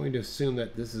I'm just going to assume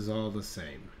that this is all the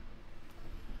same.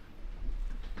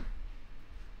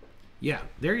 Yeah,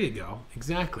 there you go.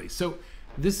 Exactly. So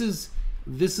this is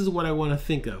what I want to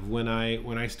think of when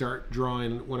I start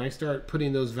drawing, when I start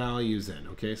putting those values in.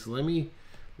 Okay, so let me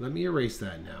erase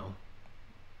that now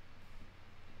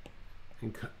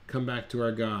and come back to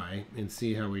our guy and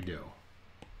see how we do.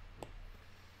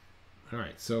 All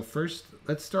right, so first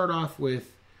let's start off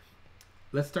with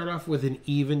an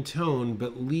even tone,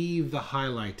 but leave the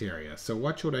highlight area. So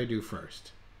watch what I do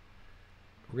first.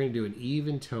 We're going to do an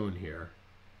even tone here.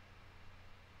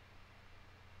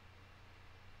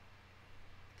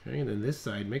 Okay, and then this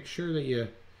side, make sure that you,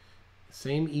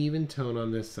 same even tone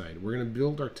on this side. We're going to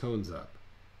build our tones up.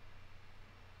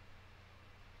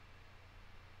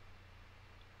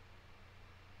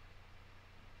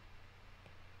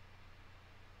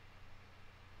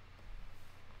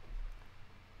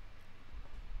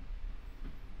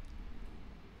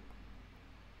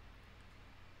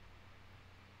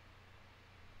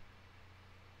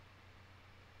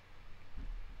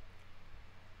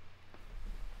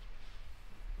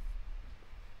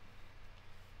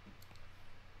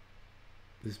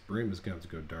 This brim is going to have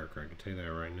to go darker. I can tell you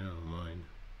that right now on mine.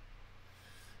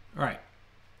 All right,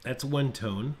 that's one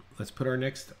tone. Let's put our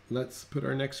next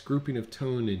grouping of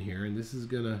tone in here, and this is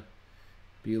going to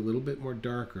be a little bit more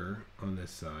darker on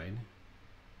this side.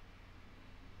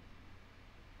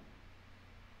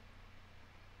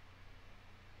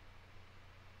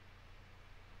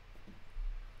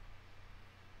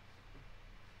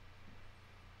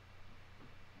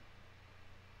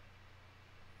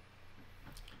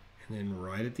 And then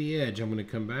right at the edge, I'm going to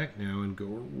come back now and go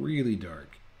really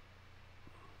dark.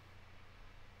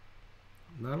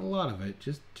 Not a lot of it,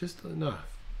 just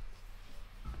enough.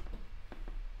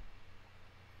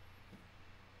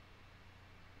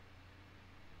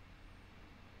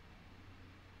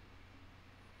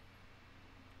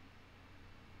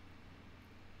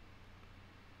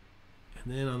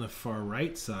 And then on the far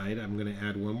right side, I'm going to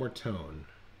add one more tone.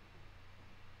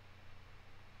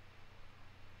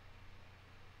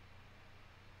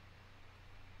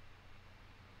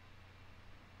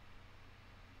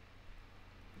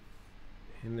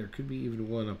 And there could be even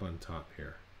one up on top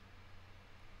here.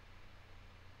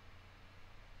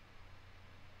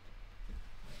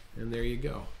 And there you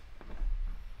go.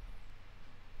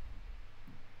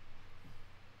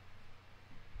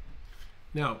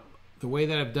 Now, the way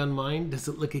that I've done mine, does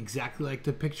it look exactly like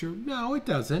the picture? No, it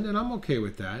doesn't, and I'm okay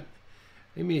with that.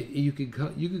 I mean, you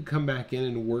could come back in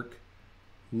and work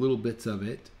little bits of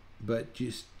it, but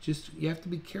just you have to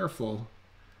be careful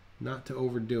not to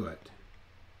overdo it.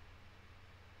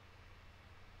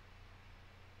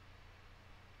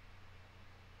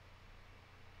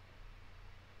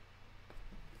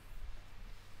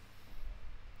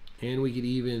 And we could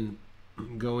even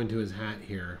go into his hat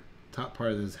here. Top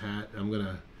part of his hat, I'm going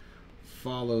to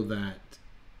follow that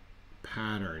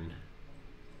pattern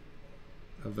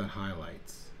of the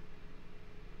highlights.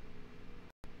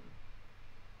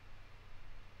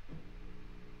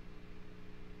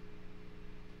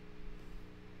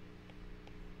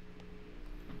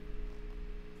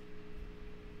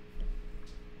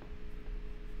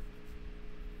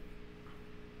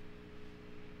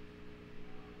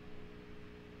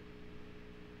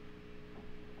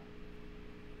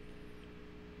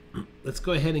 Let's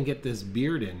go ahead and get this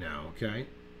beard in now, okay?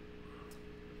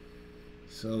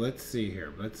 So let's see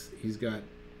here. He's got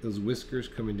those whiskers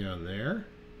coming down there.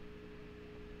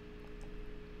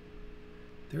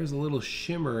 There's a little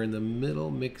shimmer in the middle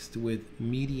mixed with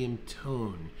medium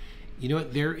tone. You know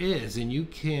what? There is, and you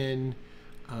can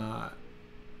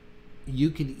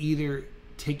either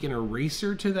take an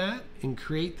eraser to that and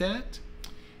create that.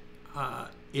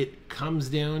 It comes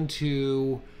down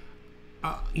to,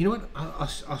 you know what?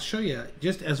 I'll show you.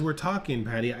 Just as we're talking,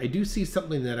 Patty, I do see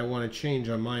something that I want to change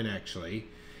on mine actually.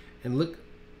 And look,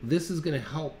 this is going to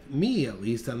help me at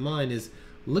least on mine. Is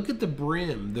look at the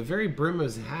brim. The very brim of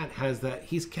his hat has that.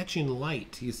 He's catching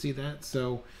light. You see that?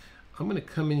 So I'm going to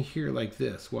come in here like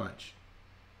this. Watch.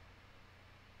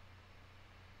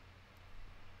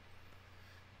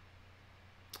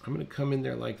 I'm going to come in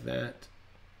there like that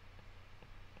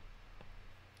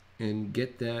and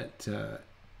get that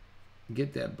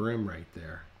brim right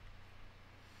there.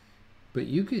 But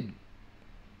you could,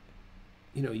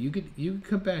 you know, you could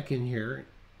come back in here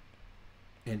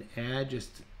and add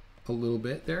just a little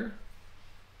bit there.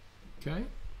 Okay.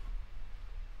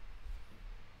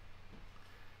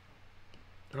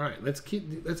 All right, let's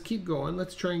keep going.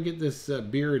 Let's try and get this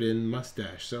beard and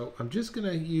mustache. So I'm just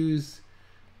gonna use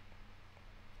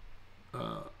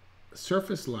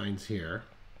surface lines here,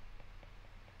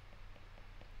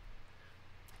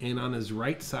 and on his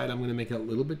right side I'm going to make it a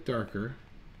little bit darker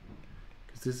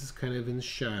because this is kind of in the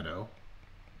shadow.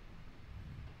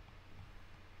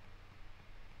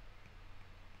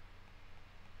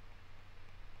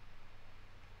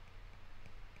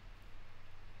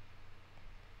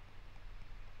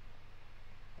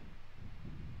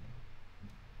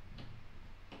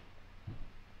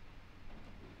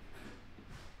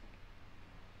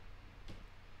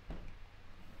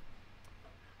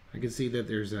 I can see that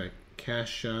there's a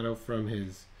cast shadow from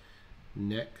his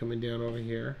neck coming down over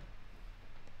here.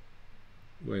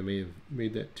 Well, I may have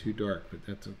made that too dark, but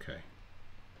that's okay.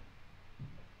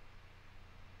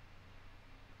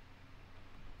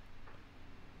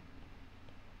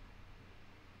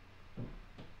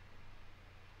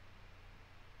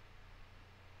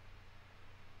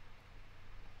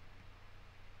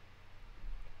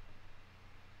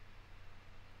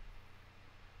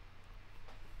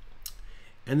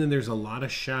 And then there's a lot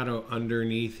of shadow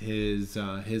underneath his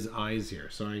eyes here.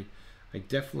 So I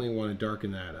definitely want to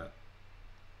darken that up.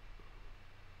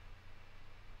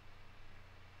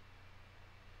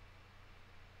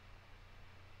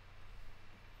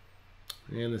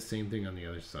 And the same thing on the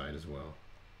other side as well.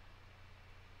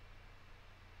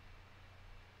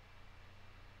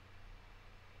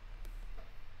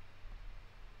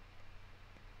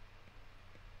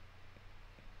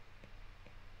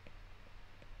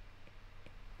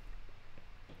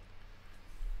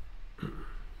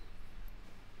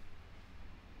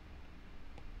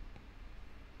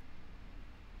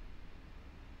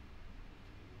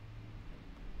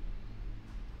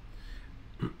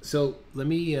 So let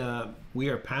me, we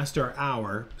are past our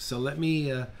hour, so let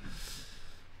me, is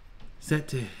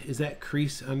that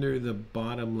crease under the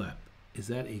bottom lip? Is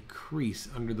that a crease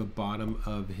under the bottom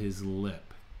of his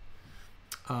lip?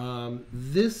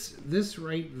 This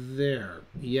right there,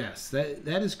 yes, that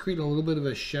is creating a little bit of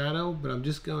a shadow, but I'm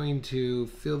just going to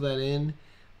fill that in.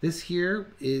 This here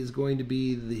is going to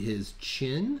be his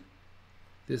chin.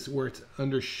 This where it's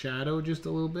under shadow just a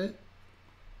little bit.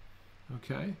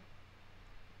 Okay.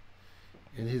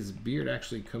 And his beard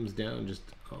actually comes down just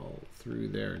all through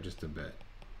there just a bit.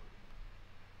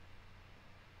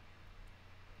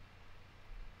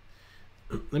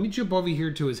 Let me jump over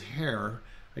here to his hair.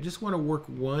 I just want to work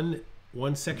one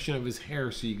section of his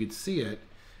hair so you could see it,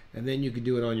 and then you could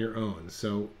do it on your own.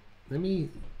 So let me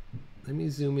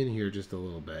zoom in here just a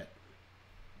little bit.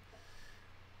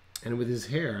 And with his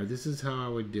hair, this is how I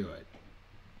would do it.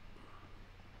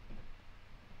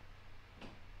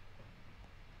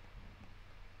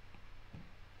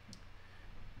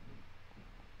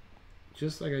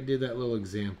 Just like I did that little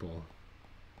example.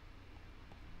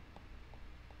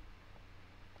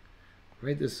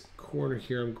 Right this corner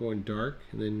here I'm going dark,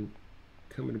 and then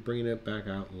coming to bringing it back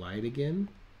out light again.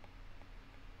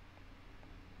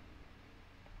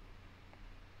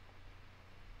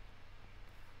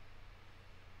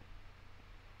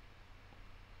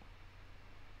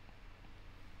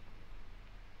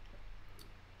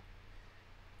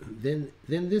 Then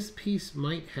this piece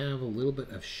might have a little bit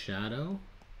of shadow.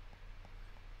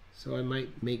 So I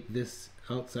might make this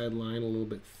outside line a little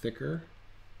bit thicker.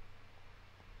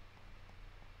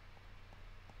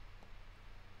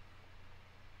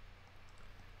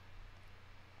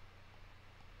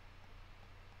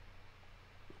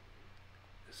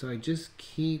 So I just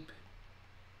keep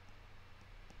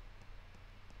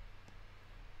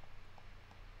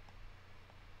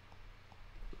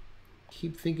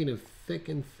thinking of thick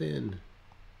and thin.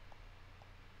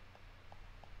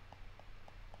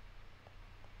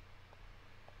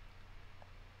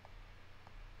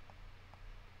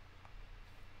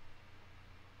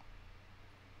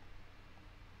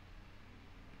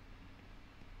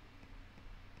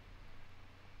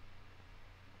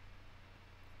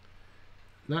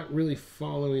 not really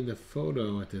following the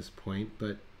photo at this point,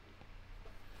 but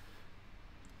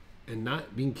and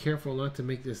not being careful not to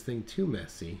make this thing too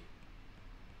messy.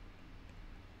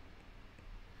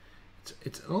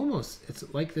 It's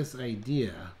like this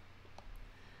idea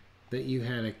that you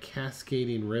had a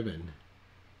cascading ribbon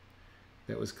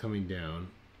that was coming down.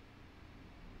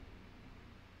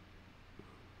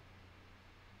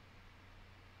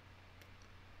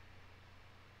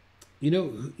 You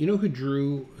know who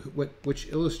drew, which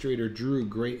illustrator drew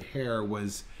great hair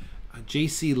was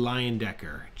J.C.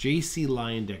 Leyendecker. J.C.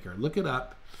 Leyendecker. Look it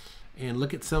up and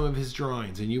look at some of his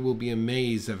drawings, and you will be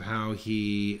amazed of how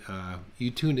he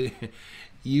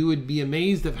you would be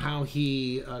amazed of how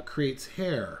he creates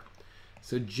hair.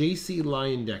 So J.C.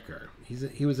 Leyendecker,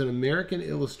 he was an American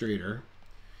illustrator,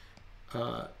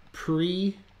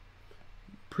 pre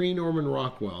Norman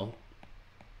Rockwell,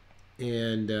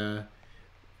 and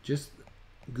just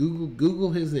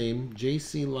Google his name,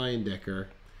 J.C. Leyendecker,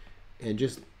 and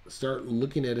just start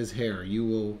looking at his hair. You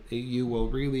will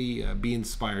really be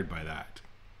inspired by that.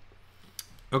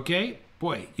 Okay,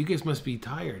 boy, you guys must be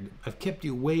tired. I've kept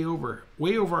you way over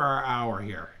our hour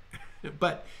here,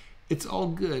 but it's all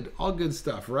good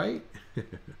stuff, right?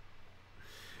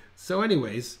 So,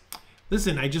 anyways,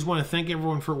 listen, I just want to thank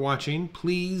everyone for watching.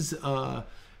 Please, as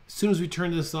soon as we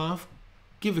turn this off,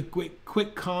 give a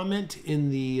quick comment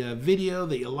in the video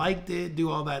that you liked it. Do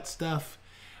all that stuff.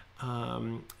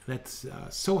 That's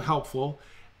so helpful.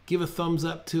 Give a thumbs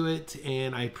up to it,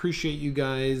 and I appreciate you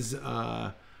guys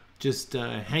just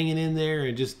hanging in there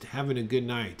and just having a good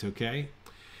night. Okay.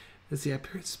 Let's see. I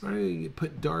probably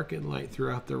put dark and light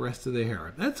throughout the rest of the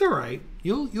hair. That's all right.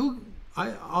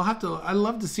 I'll have to. I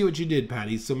love to see what you did,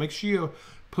 Patty. So make sure you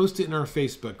post it in our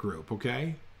Facebook group.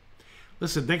 Okay.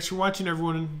 Listen. Thanks for watching,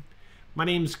 everyone. My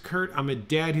name's Kurt. I'm a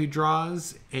dad who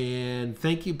draws, and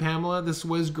thank you, Pamela. This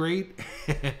was great.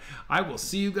 I will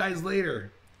see you guys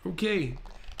later. Okay,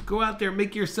 go out there,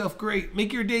 make yourself great.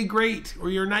 Make your day great or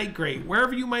your night great,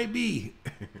 wherever you might be.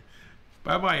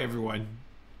 Bye-bye, everyone.